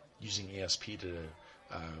of using ESP to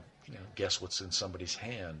guess what's in somebody's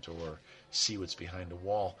hand or see what's behind a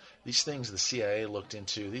wall. These things the CIA looked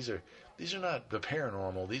into, these are not the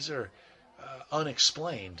paranormal. These are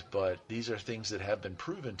unexplained, but these are things that have been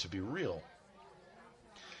proven to be real.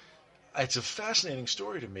 It's a fascinating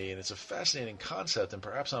story to me, and it's a fascinating concept, and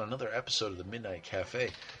perhaps on another episode of the Midnight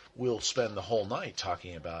Cafe, we'll spend the whole night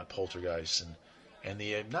talking about poltergeists and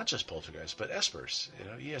the not just poltergeists, but espers,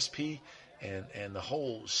 ESP, and the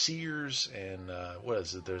whole seers, and what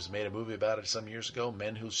is it? There's made a movie about it some years ago,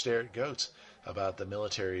 Men Who Stare at Goats, about the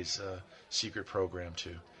military's secret program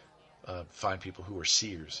to find people who are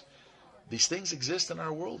seers. These things exist in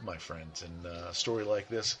our world, my friends, and a story like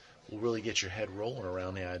this will really get your head rolling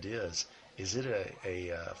around the ideas. Is it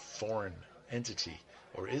a foreign entity,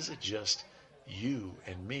 or is it just you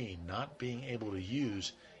and me not being able to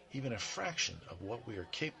use even a fraction of what we are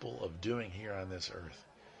capable of doing here on this earth.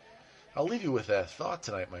 I'll leave you with that thought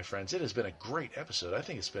tonight, my friends. It has been a great episode. I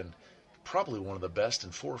think it's been probably one of the best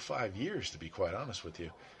in 4 or 5 years, to be quite honest with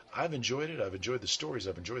you. I've enjoyed it. I've enjoyed the stories.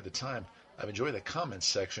 I've enjoyed the time. I've enjoyed the comments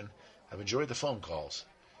section. I've enjoyed the phone calls.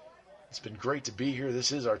 It's been great to be here.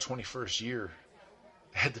 This is our 21st year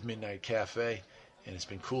at the Midnight Cafe, and it's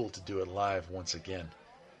been cool to do it live once again.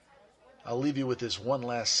 I'll leave you with this one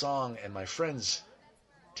last song, and my friends,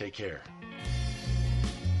 take care.